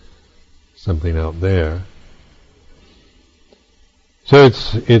something out there. So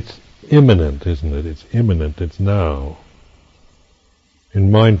it's imminent, isn't it? It's imminent, it's now.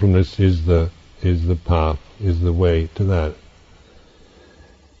 And mindfulness is the path, is the way to that.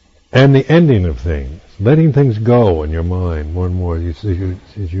 And the ending of things, letting things go in your mind more and more, as you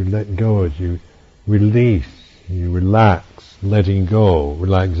let go, as you release, you relax, letting go,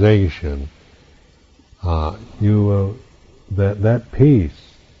 relaxation, that peace,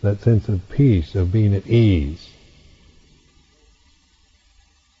 that sense of peace, of being at ease.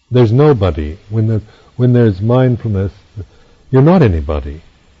 There's nobody. When there's mindfulness, you're not anybody.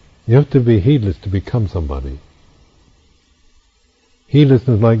 You have to be heedless to become somebody.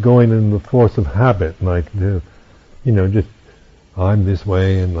 Heedlessness is like going in the force of habit, like just I'm this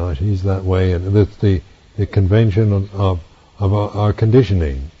way and she's that way, and that's the convention of our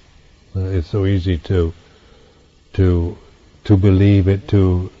conditioning. It's so easy to believe it,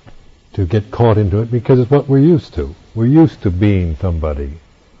 to get caught into it, because it's what we're used to. We're used to being somebody,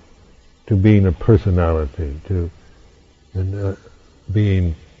 to being a personality, and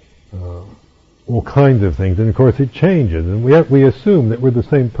being all kinds of things. And of course it changes, and we assume that we're the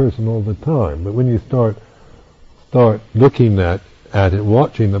same person all the time. But when you start looking at it,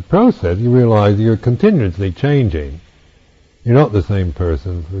 watching the process, you realize you're continuously changing. You're not the same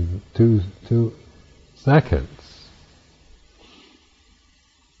person for 2 seconds.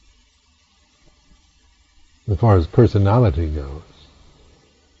 As far as personality goes.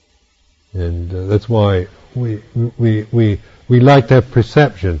 And that's why we like to have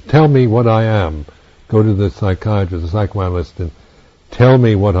perception. Tell me what I am. Go to the psychiatrist, the psychoanalyst, and tell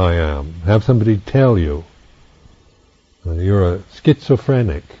me what I am. Have somebody tell you. You're a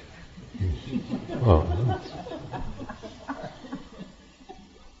schizophrenic. Oh.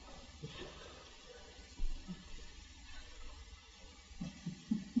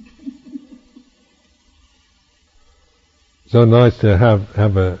 So nice to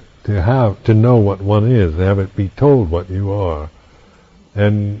to know what one is, to have it be told what you are,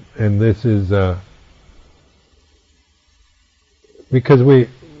 and this is because we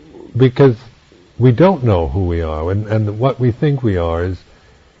don't know who we are, and what we think we are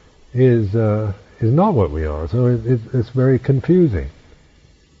is not what we are. So it's very confusing.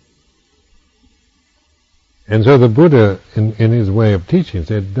 And so the Buddha, in his way of teaching,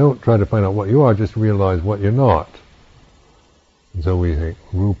 said, don't try to find out what you are, just realize what you're not. And so we think,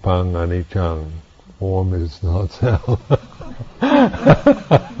 rupang anicchang, form is not self.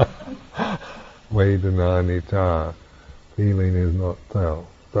 Vedana anicca, feeling is not self.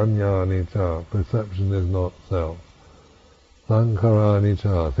 Sanya anicca, perception is not self. Sankhara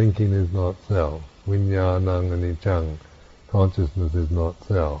anicca, thinking is not self. Viññānaṃ aniccaṃ, consciousness is not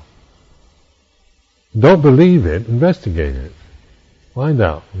self. Don't believe it, investigate it. Find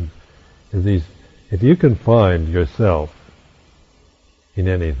out. If you can find yourself in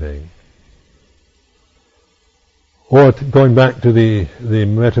anything, or going back to the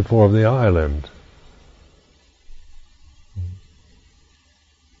metaphor of the island,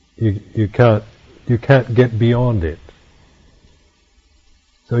 you can't get beyond it.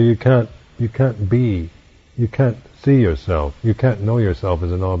 So you can't see yourself, you can't know yourself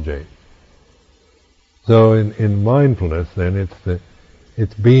as an object. So in mindfulness, then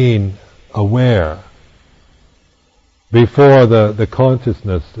it's being aware before the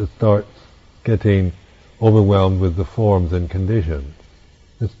consciousness starts getting overwhelmed with the forms and conditions.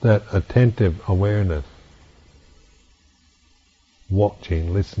 It's that attentive awareness,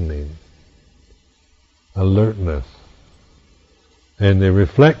 watching, listening, alertness, and the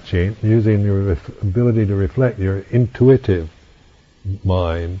reflection, using your ability to reflect, your intuitive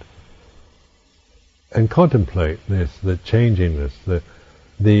mind, and contemplate this, the changingness,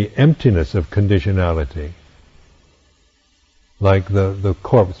 the emptiness of conditionality, like the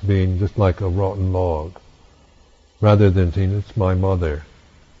corpse being just like a rotten log, rather than saying, it's my mother,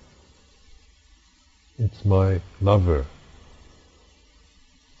 it's my lover.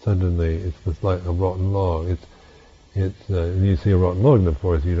 Suddenly it's just like a rotten log. When you see a rotten log, of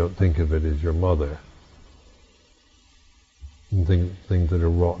course, you don't think of it as your mother. And things that are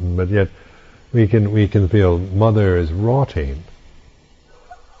rotten, but yet we can feel mother is rotting.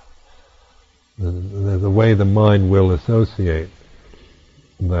 The way the mind will associate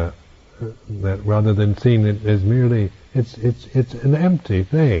that rather than seeing it as merely it's an empty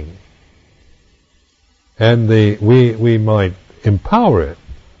thing, and we might empower it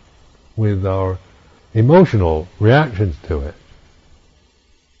with our emotional reactions to it.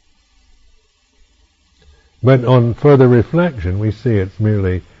 But on further reflection, we see it's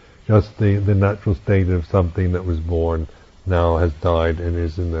merely just the natural state of something that was born, now has died, and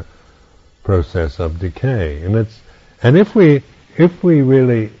is in the process of decay. And if we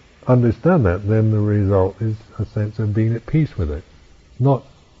really understand that, then the result is a sense of being at peace with it, not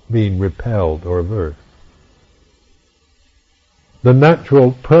being repelled or averse. The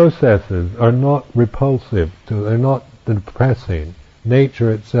natural processes are not repulsive, they're not depressing. Nature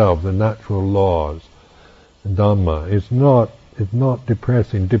itself, the natural laws, Dhamma, is not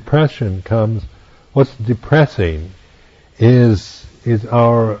depressing. Depression comes, what's depressing is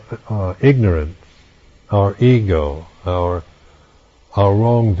our ignorance, our ego, our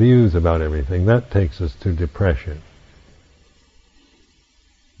wrong views about everything. That takes us to depression.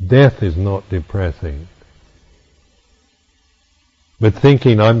 Death is not depressing. But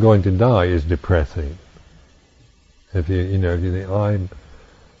thinking I'm going to die is depressing. If you think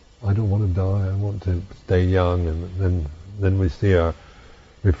I don't want to die, I want to stay young, and then we see our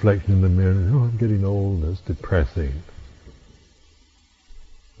reflection in the mirror, and, I'm getting old, that's depressing.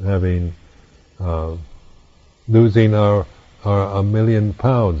 Having losing our £1 million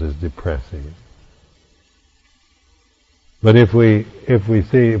is depressing. But if we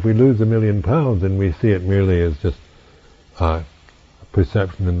lose £1 million and we see it merely as just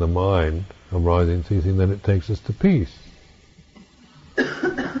perception in the mind, arising, ceasing, then it takes us to peace.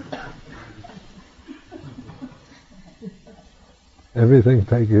 Everything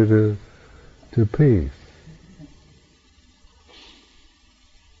takes you to peace.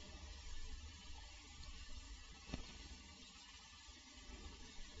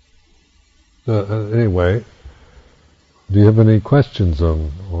 So anyway, do you have any questions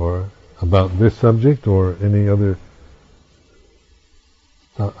on or about this subject or any other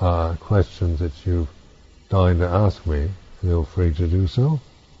questions that you've dying to ask me? Feel free to do so.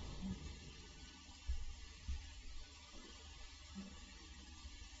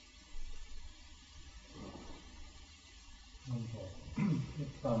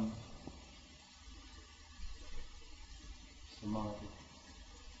 Samadhi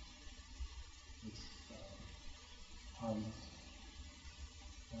is kindness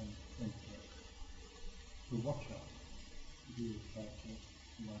and intellect. To watch out, to do exactly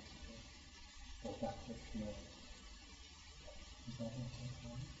nicely, or backward flow. Is that what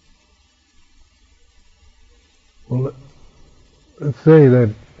Well, let's say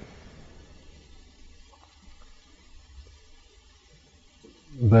that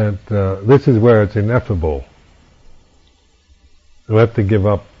this is where it's ineffable. We have to give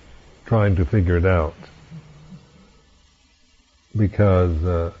up trying to figure it out, because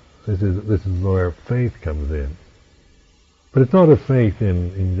this is where faith comes in. But it's not a faith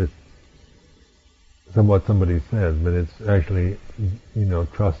in just what somebody says, but it's actually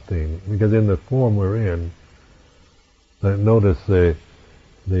trusting. Because in the form we're in, notice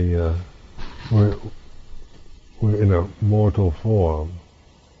we're in a mortal form.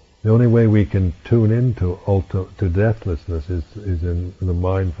 The only way we can tune into to deathlessness is in the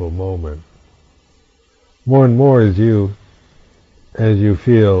mindful moment. More and more as you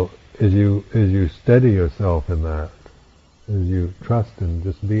steady yourself in that, as you trust in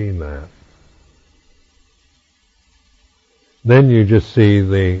just being that, then you just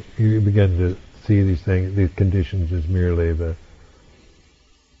you begin to see these things, these conditions as merely the,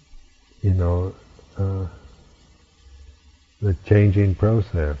 the changing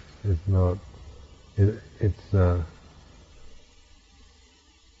process. It's not, they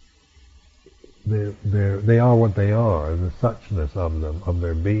are what they are, the suchness of them, of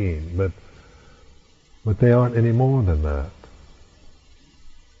their being, but they aren't any more than that.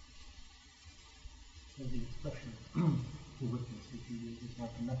 So the expression, the witness, which you use, is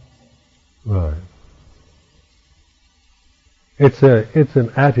like a metaphor. Right. It's an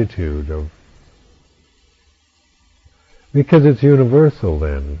attitude of, because it's universal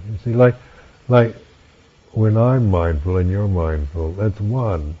then. You see, like when I'm mindful and you're mindful, that's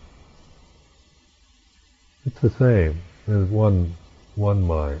one. It's the same. There's one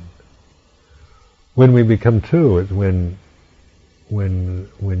mind. When we become two, it's when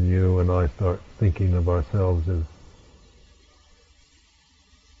you and I start thinking of ourselves as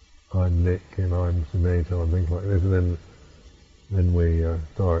I'm Nick and I'm Sumedho and things like this, and then we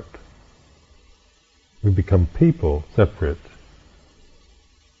become people, separate.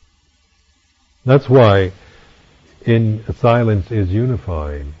 That's why in silence is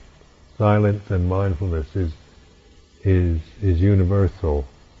unifying. Silence and mindfulness is universal.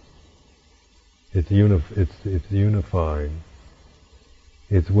 It's unifying.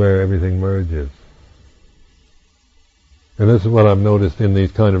 It's where everything merges. And this is what I've noticed in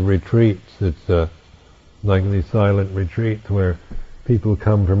these kind of retreats. It's like these silent retreats where people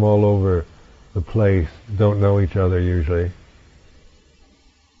come from all over the place, don't know each other usually.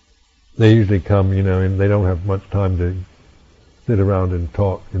 They usually come, and they don't have much time to sit around and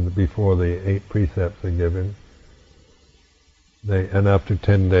talk before the 8 precepts are given. And after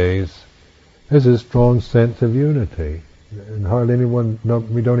 10 days, there's a strong sense of unity. And hardly anyone,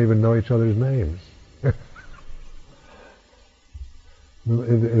 we don't even know each other's names.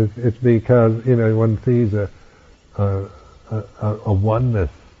 It's because, one sees a oneness,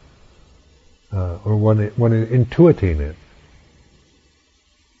 or one intuiting it.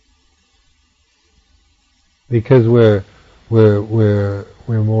 Because we're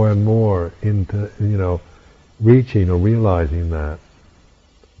more and more into, reaching or realizing that.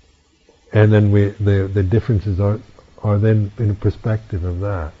 And then the differences are then in a perspective of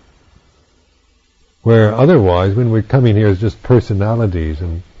that. Where otherwise, when we're coming here as just personalities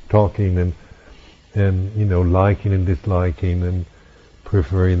and talking and liking and disliking and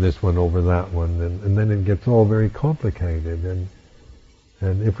preferring this one over that one, and then it gets all very complicated. And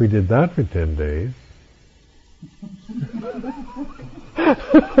if we did that for 10 days, there'd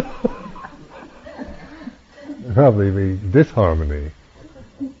probably be disharmony.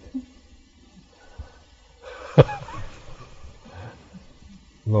 A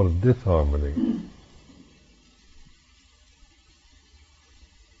lot of disharmony.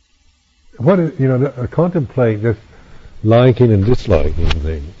 Contemplate just liking and disliking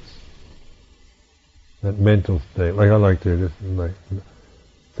things. That mental state. Like I like to just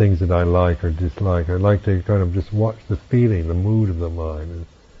things that I like or dislike. I like to kind of just watch the feeling, the mood of the mind,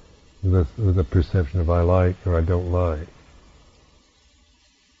 and the perception of I like or I don't like.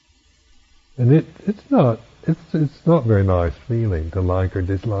 And it's not very nice feeling to like or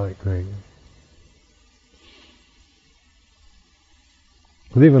dislike things.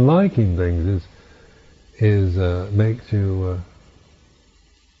 But even liking things makes you.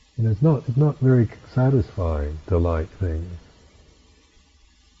 It's not very satisfying to like things.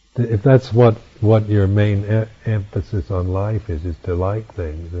 If that's what your main emphasis on life is to like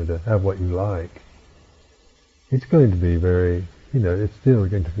things or to have what you like, it's going to be very. It's still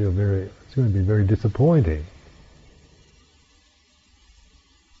going to feel very. It's going to be very disappointing.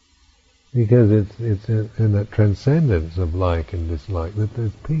 Because it's in that transcendence of like and dislike that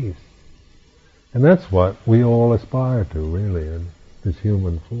there's peace. And that's what we all aspire to, really, in this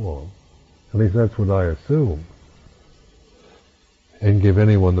human form. At least that's what I assume. And give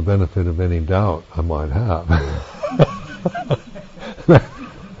anyone the benefit of any doubt I might have.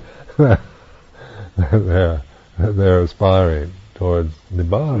 They're aspiring towards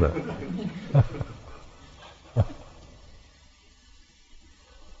Nibbana.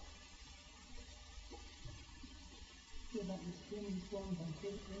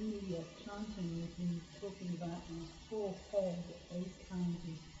 When the chanting, we've been talking about these 4 pairs of 8 kinds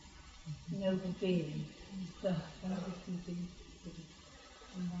of noble feeling. So one of the two things that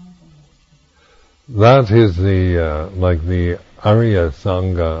relies on that. That is the like the Arya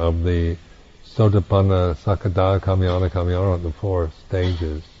Sangha of the Sotapanna, Sakadagami, Anagami, are the 4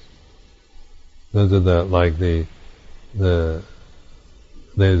 stages. Those are the like the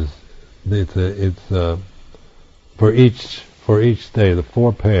there's it's for each stage the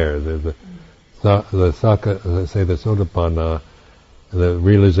 4 pairs. There's the Saka, let's say the Sotapanna, the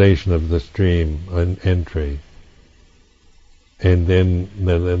realization of the stream and entry, and then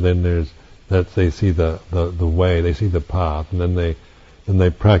there's that they see the way, they see the path, and then they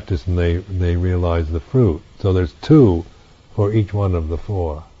practice and they realize the fruit. So there's 2 for each one of the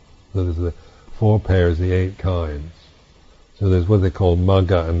 4. So there's the 4 pairs, the 8 kinds. So there's what they call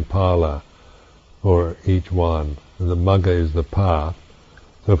Magga and Phala for each one. And the Magga is the path.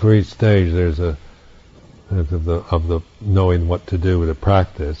 So for each stage there's of the knowing what to do with the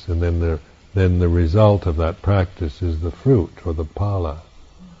practice, and then the result of that practice is the fruit or the Phala.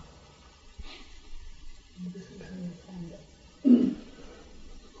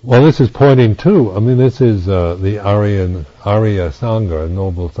 Well, this is pointing to, I mean, this is the Arya Sangha,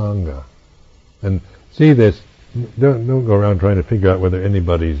 Noble Sangha. And see this, don't go around trying to figure out whether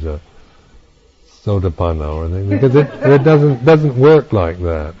anybody's Sotapanna or anything, because it doesn't work like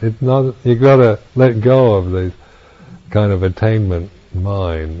that. It's not, you gotta let go of the kind of attainment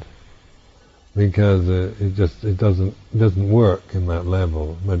mind, because it doesn't work in that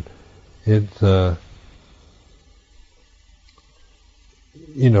level. But it's like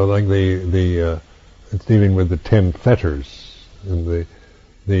it's dealing with the 10 fetters, and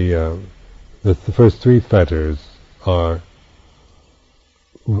the first 3 fetters are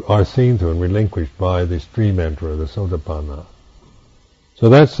seen through and relinquished by the stream enterer, the Sotapanna. So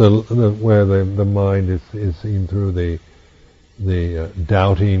that's where the mind is seen through the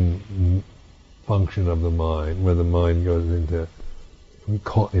doubting function of the mind, where the mind goes into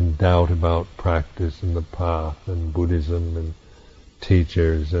caught in doubt about practice and the path and Buddhism and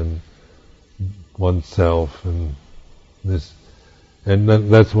teachers and oneself and this, and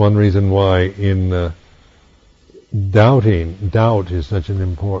that's one reason why in doubt is such an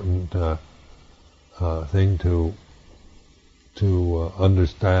important thing to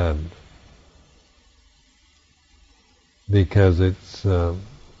understand, because it's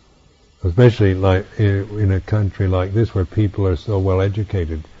especially like in a country like this where people are so well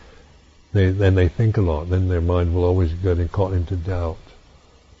educated, they think a lot, then their mind will always get caught into doubt.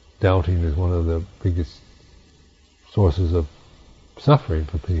 Doubting is one of the biggest sources of suffering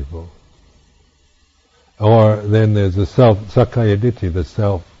for people. Or then there's the Sakkaya Ditthi, the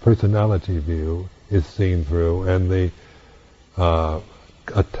self-personality view is seen through, and the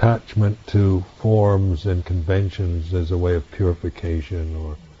attachment to forms and conventions as a way of purification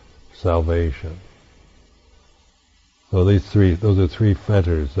or salvation. So those are 3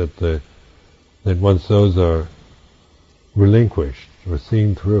 fetters that once those are relinquished or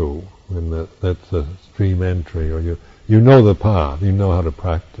seen through, then that's a stream entry, or you know the path, you know how to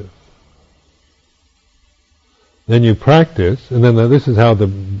practice. Then you practice, and then this is how the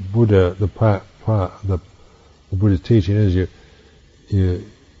Buddha, the Buddha's teaching is, and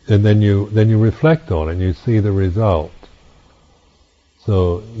then you reflect on it, and you see the result.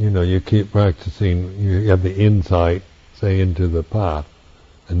 So you keep practicing. You have the insight, say, into the path,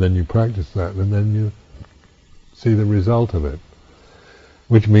 and then you practice that, and then you see the result of it.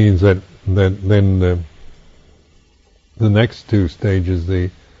 Which means that then the next 2 stages, the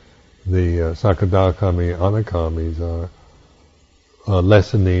Sakadagami, Anagamis, are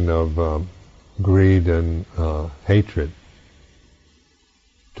lessening of greed and hatred,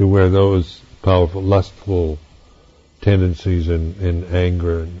 to where those powerful, lustful tendencies in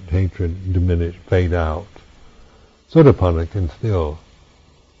anger and hatred diminish, fade out. Sotapanna can still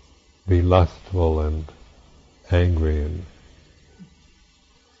be lustful and angry and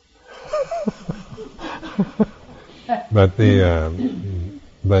but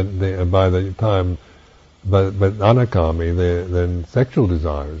Anagami, then sexual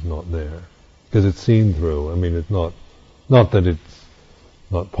desire is not there, because it's seen through. I mean, it's not that it's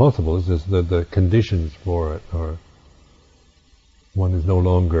not possible, it's just that the conditions for it are, one is no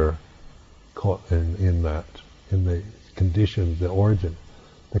longer caught in the conditions, the origin,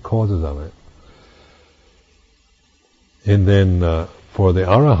 the causes of it. And then for the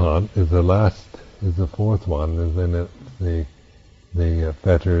Arahant is the 4th one, and then it's the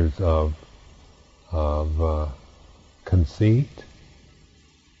fetters of conceit,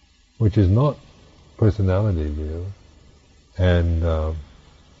 which is not personality view, and the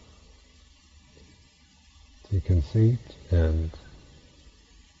conceit and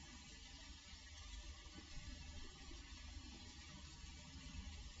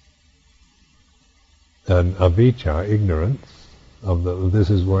and avijja, ignorance of this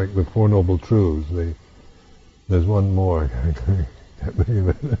is like the Four Noble Truths. There's one more. But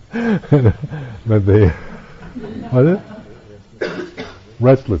what is it?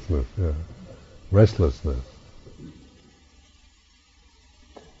 Restlessness. Yeah, restlessness.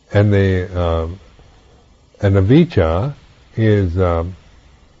 And avijja is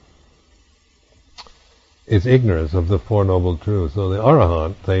ignorance of the Four Noble Truths. So the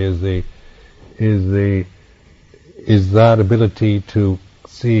Arahant is that ability to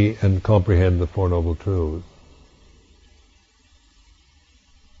see and comprehend the Four Noble Truths.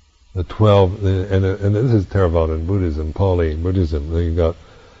 The 12, and this is Theravadan Buddhism, Pali Buddhism. You've got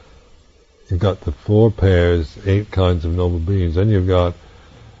the 4 pairs, 8 kinds of noble beings. Then you've got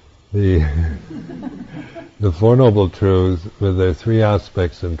the Four Noble Truths with their 3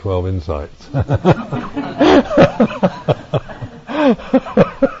 aspects and 12 insights.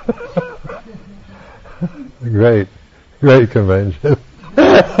 Great convention.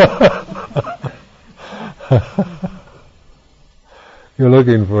 You're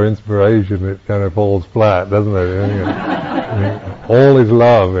looking for inspiration, it kind of falls flat, doesn't it? All is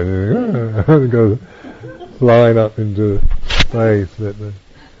love, and it goes flying up into space.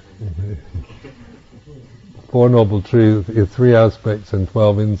 Four Noble Truths, 3 aspects and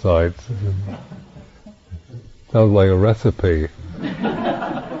 12 insights. Sounds like a recipe.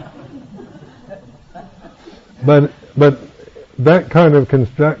 But that kind of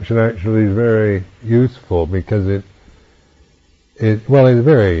construction actually is very useful because it's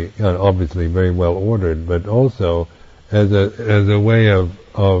very obviously very well ordered, but also as a way of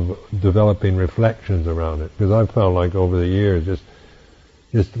developing reflections around it. Because I've found, like, over the years,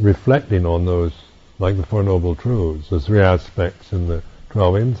 just reflecting on those, like the Four Noble Truths, the 3 aspects and the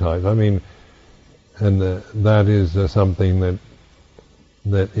 12 insights. I mean, and that is something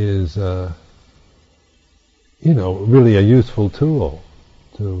that is really a useful tool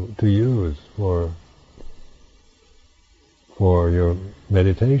to use for your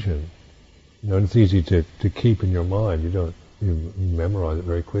meditation. It's easy to keep in your mind. You memorize it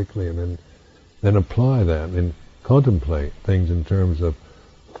very quickly, and then apply that and contemplate things in terms of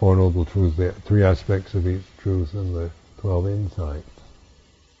Four Noble Truths, the 3 aspects of each truth, and the 12 insights.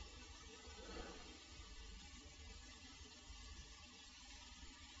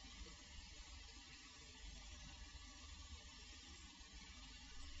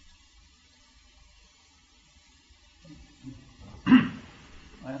 I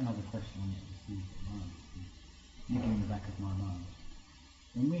have another question on this in the back of my mind.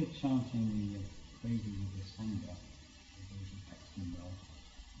 When we're chanting the praises of the Sangha,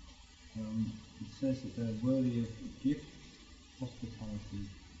 it says that they're worthy of gift, hospitality,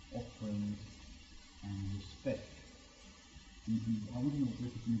 offering, and respect. I wonder what the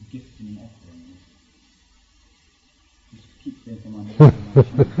difference between gift and an offering is. Just keep going for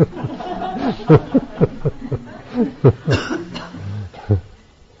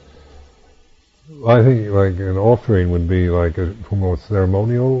I think like an offering would be like a more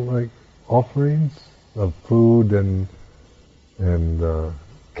ceremonial like offerings of food and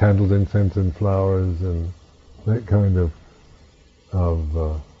candles, incense, and flowers, and that kind of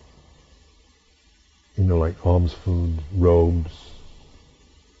like alms food, robes.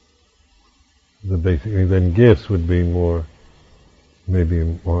 Basically, then gifts would be more, maybe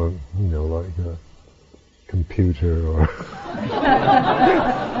more, like a computer or.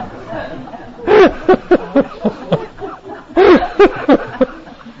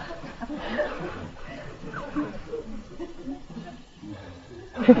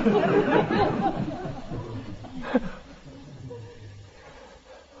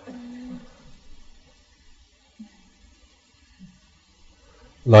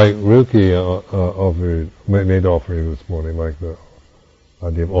 Like Ruki made offering this morning, like the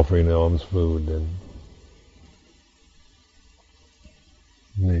idea of offering alms food and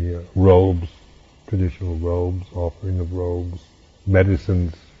the robes, traditional robes, offering of robes,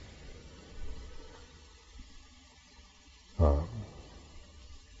 medicines,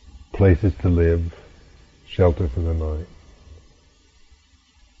 places to live, shelter for the night.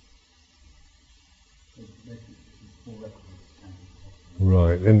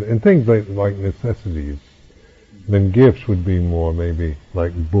 Right, and things like necessities. Then gifts would be more maybe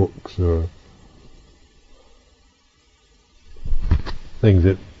like books or things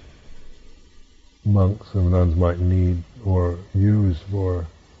that monks and nuns might need or use for,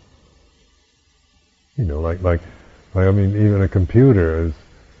 like I mean, even a computer is,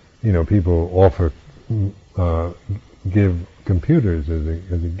 people offer, give computers as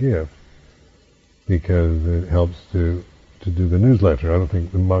a gift because it helps to to do the newsletter. I don't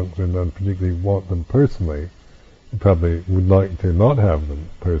think the monks and nuns particularly want them personally. They probably would like to not have them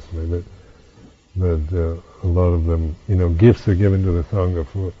personally, but a lot of them, gifts are given to the Sangha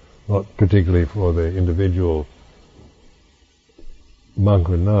for, not particularly for the individual monk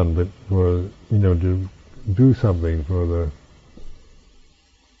or nun, but for, to do something for the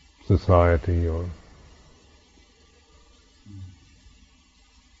society or...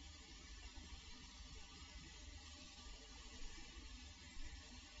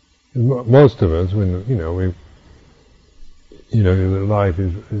 Most of us, when life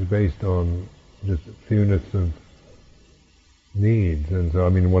is based on just fewness of needs, and so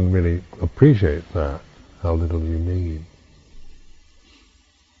one really appreciates that, how little you need.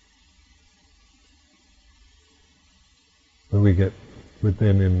 But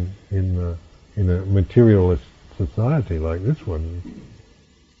then in a materialist society like this one,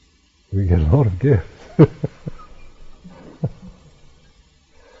 we get a lot of gifts.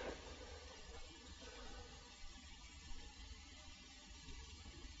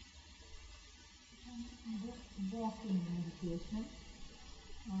 Walking meditation,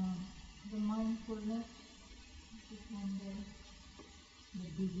 the mindfulness is on the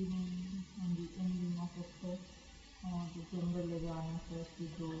beginning and the ending of a step, the general awareness as we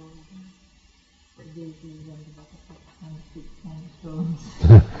go, the daisies and the butterflies and the sticks and stones.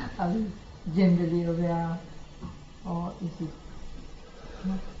 Are we generally aware, or is it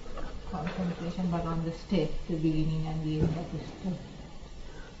not concentration but on the step, the beginning and the end of the step?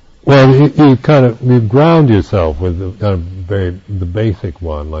 Well, you ground yourself with the basic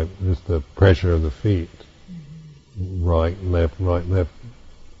one, like just the pressure of the feet, right, left,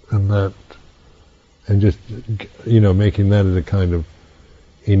 and just making that as a kind of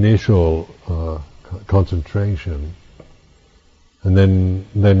initial concentration, and then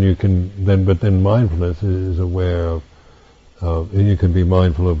mindfulness is aware of, and you can be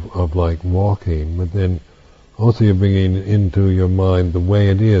mindful of like walking, but then also you're bringing into your mind the way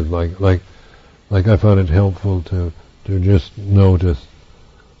it is, like I found it helpful to just notice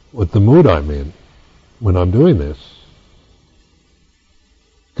what the mood I'm in when I'm doing this.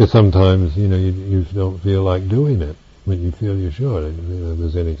 Because sometimes, you don't feel like doing it, but you feel you should, if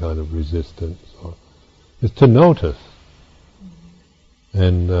there's any kind of resistance. Or just to notice.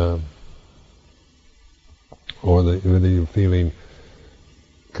 And, whether you're feeling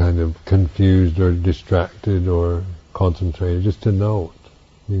kind of confused or distracted or concentrated, just to note,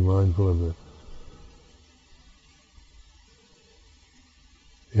 be mindful of it.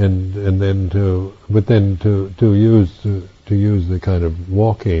 And then to use the kind of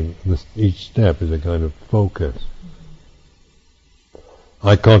walking, each step is a kind of focus.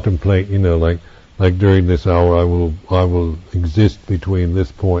 I contemplate, like during this hour I will exist between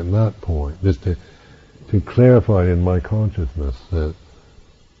this point and that point, just to clarify in my consciousness that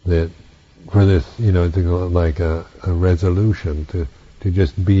for this, to like a resolution to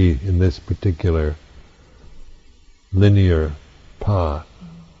just be in this particular linear path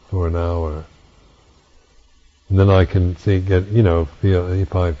for an hour. And then I can feel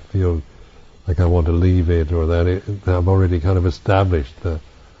if I feel like I want to leave it or that I've already kind of established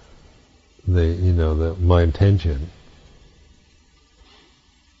my intention.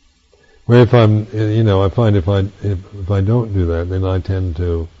 Where if I'm, I find if I don't do that, then I tend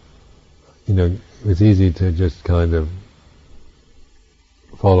to, it's easy to just kind of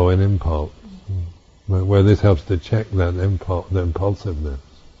follow an impulse. Where this helps to check that the impulsiveness.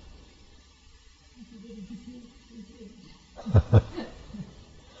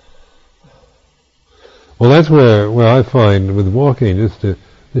 Well, that's where I find with walking, just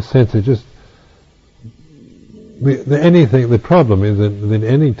this sense of just the problem is that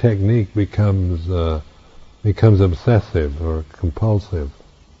any technique becomes obsessive or compulsive.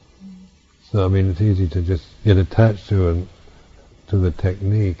 So it's easy to just get attached to the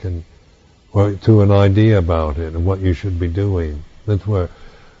technique or to an idea about it and what you should be doing. That's where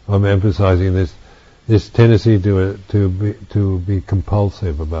I'm emphasizing this tendency to be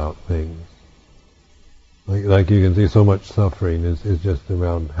compulsive about things. Like you can see, so much suffering is just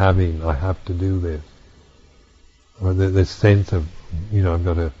around I have to do this. Or this sense of, I've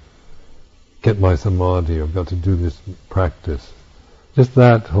got to get my samadhi, I've got to do this practice. Just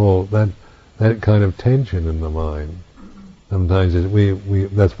that kind of tension in the mind. Sometimes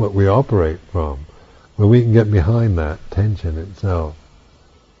that's what we operate from. Where we can get behind that tension itself,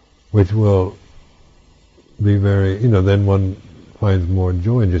 which will be very, then one finds more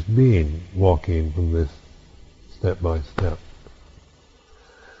joy in just walking from this step by step.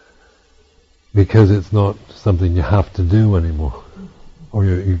 Because it's not something you have to do anymore. Or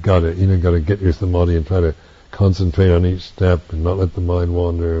you've got to get your samadhi and try to concentrate on each step and not let the mind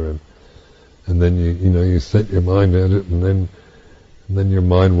wander, and then you set your mind at it, and then your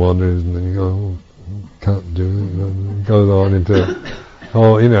mind wanders, and then you go, oh, can't do it, and it goes on into,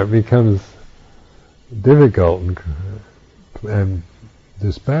 it becomes difficult and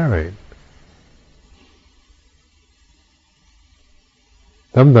despairing.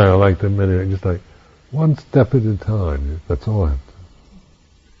 Sometimes I like to meditate just like one step at a time. That's all I have to do.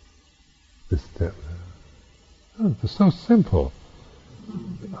 This step. Oh, it's so simple.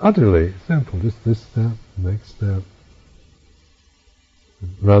 Utterly simple. Just this step, next step.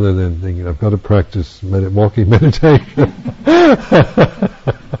 Rather than thinking, I've got to practice walking meditation.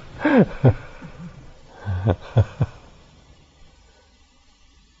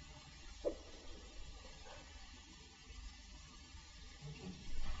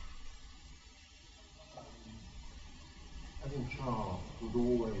 Having Char would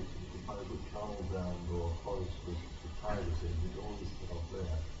always, if you find a good charnel ground or a forest with tigers in, you'd always get off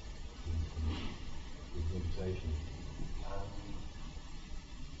there with meditation.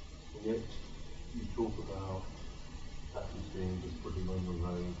 And yet you talk about that as being just putting on the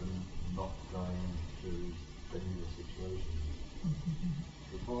road and not going to dangerous situations.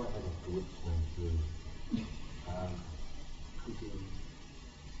 Before I had a coincidence with could you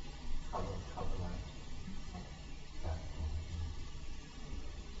cover that?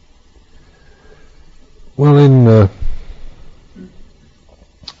 Well,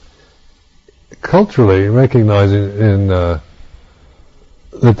 culturally, recognizing that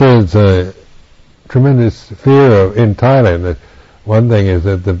there's a tremendous fear in Thailand. That one thing is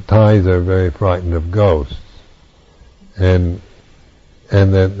that the Thais are very frightened of ghosts, and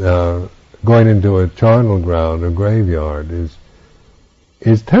that going into a charnel ground, a graveyard,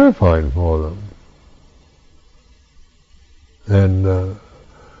 is terrifying for them. And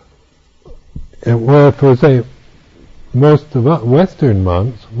well, for say most of us Western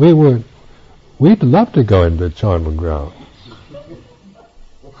monks, we'd love to go into charnel ground.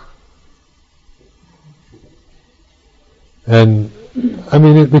 And I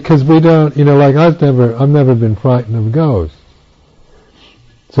mean, because we don't, like I've never been frightened of ghosts.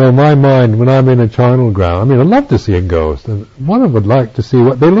 So in my mind, when I'm in a charnel ground, I'd love to see a ghost, and one would like to see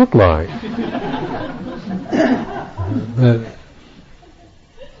what they look like. But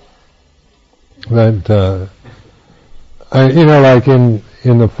like in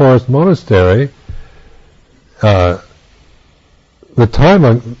the forest monastery, the Thai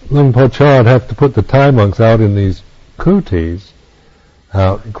monk, Luang Por Chah would have to put the Thai monks out in these kutis,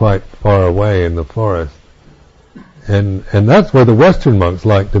 out quite far away in the forest. And that's where the Western monks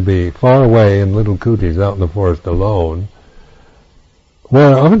like to be, far away in little kutis out in the forest alone.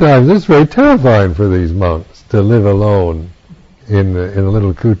 Well, oftentimes it's very terrifying for these monks to live alone in a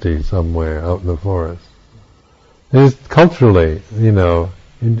little kuti somewhere out in the forest. It's culturally, you're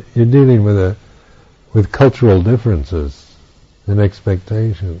dealing with cultural differences and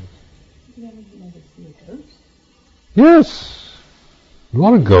expectations. You ever see a ghost? Yes, a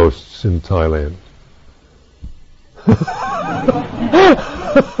lot of ghosts in Thailand.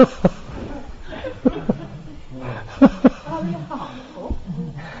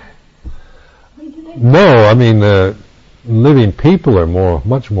 No, living people are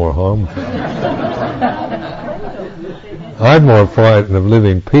much more harmful. I'm more frightened of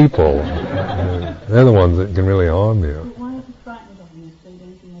living people. They're the ones that can really harm you. Why are you frightened of them if they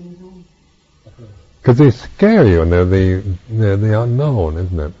don't do any harm? Because they scare you, and they're the unknown,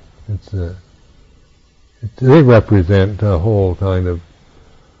 isn't it? They represent a whole kind of,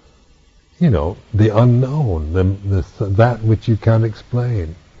 the unknown, that which you can't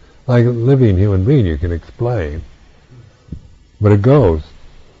explain. Like a living human being you can explain, but a ghost,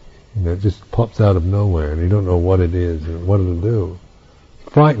 it just pops out of nowhere, and you don't know what it is and what it'll do.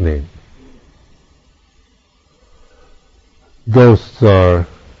 Frightening. Ghosts are,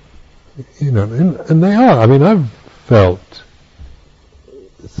 and they are. I've felt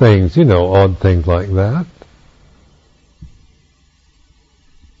things, odd things like that.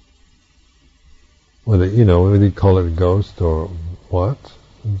 Whether you call it a ghost or what,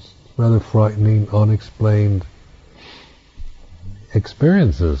 it's rather frightening, unexplained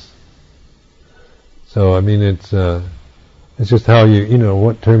experiences. So it's just how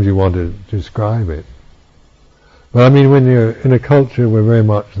what terms you want to describe it. But when you're in a culture where very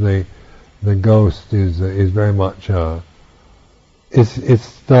much the ghost is very much it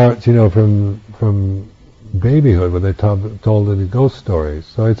starts from babyhood when they're told the ghost stories.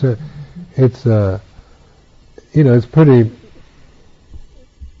 So it's pretty.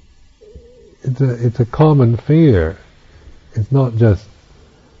 It's a common fear. It's not just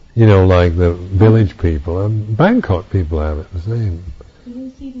like the village people. And Bangkok people have it the same. Do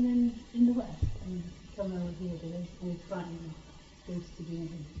you see them in the West? And come over here, do they all frightened ghosts to be in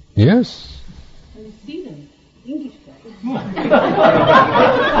them? Yes. And you see them, English guys.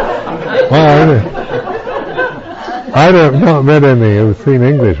 Well, I've not met any who've seen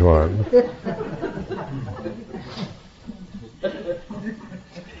English ones.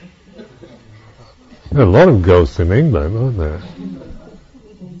 There are a lot of ghosts in England, aren't there?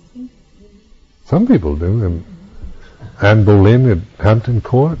 Some people do. And Anne Boleyn at Hampton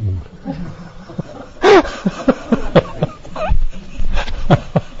Court.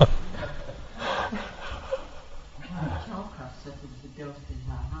 Chalcross said there was a ghost in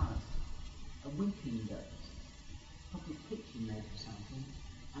her house, a weeping ghost, probably picture made or something,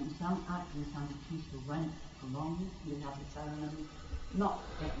 and actually sounded people went along with the ceremony, not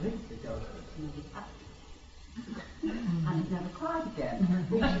to get rid of the ghost, but to make it happy. And it never cried again.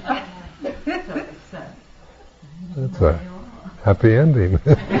 So That's a happy ending.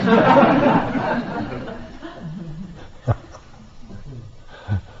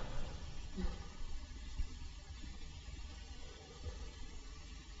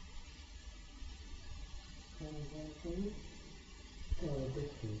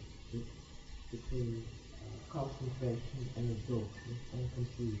 between concentration and absorption, and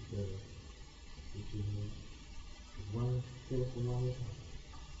confused between one skillful knowledge.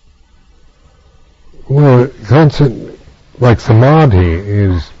 Well, like samadhi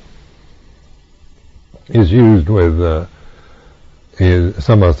is used with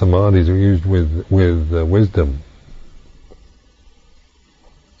some samadhis are used with wisdom.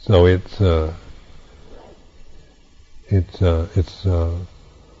 So it's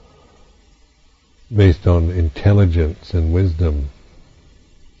based on intelligence and wisdom,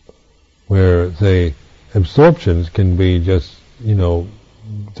 where absorptions can be just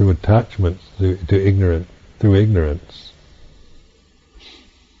through attachments through ignorance.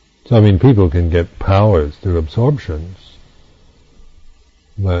 So people can get powers through absorptions,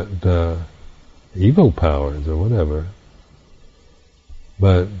 but evil powers or whatever.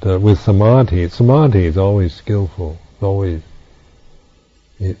 But with samadhi is always skillful.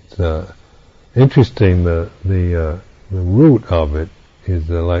 It's interesting. The root of it is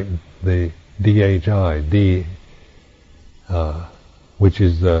like the DHI, which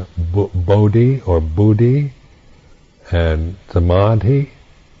is bodhi or buddhi and samadhi,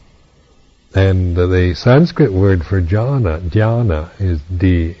 and the Sanskrit word for jhana is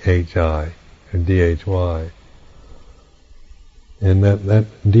DHI or DHY, and that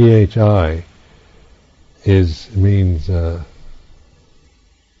DHI means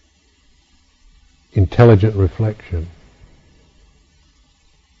intelligent reflection.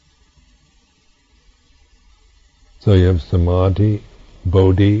 So you have samadhi,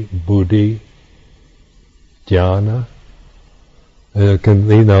 bodhi, buddhi, jhana.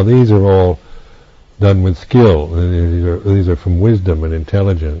 These are all done with skill. These are from wisdom and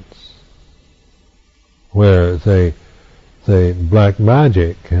intelligence. Where say black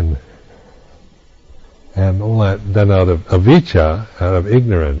magic and all that done out of avijja, out of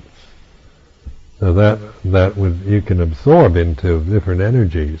ignorance. So that you can absorb into different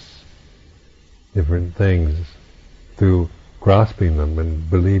energies, different things, through grasping them and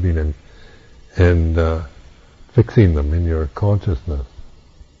believing and fixing them in your consciousness.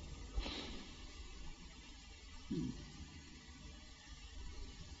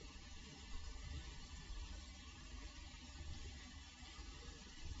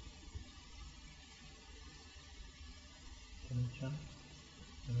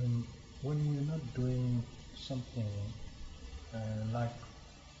 When we're not doing something like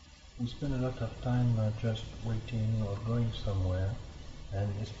we spend a lot of time just waiting or going somewhere, and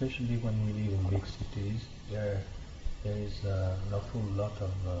especially when we live in big cities, there is an awful lot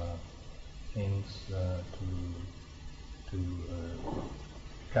of things to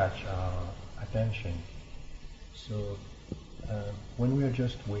catch our attention. So when we are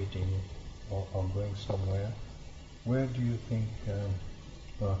just waiting or going somewhere, where do you think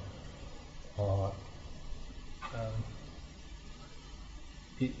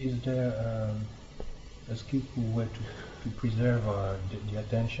is there a skillful way to preserve the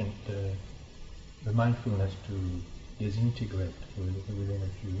attention, the mindfulness to disintegrate within a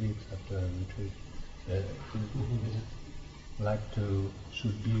few weeks after a retreat? Is it like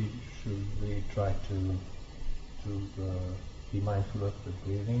should we try to be mindful of the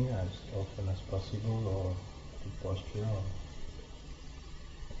breathing as often as possible, or the posture?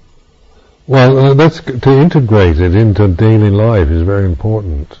 Well, to integrate it into daily life is very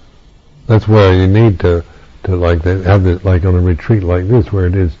important. That's where you need to to like have it like on a retreat like this where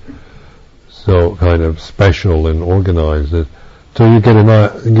it is so kind of special and organized. So you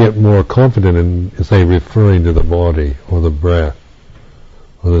get more confident in, say, referring to the body or the breath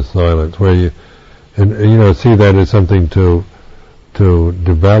or the silence, where you see that as something to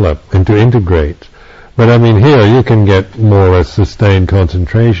develop and to integrate. But I mean, here you can get more or less sustained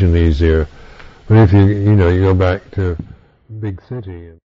concentration easier. But if you go back to big city.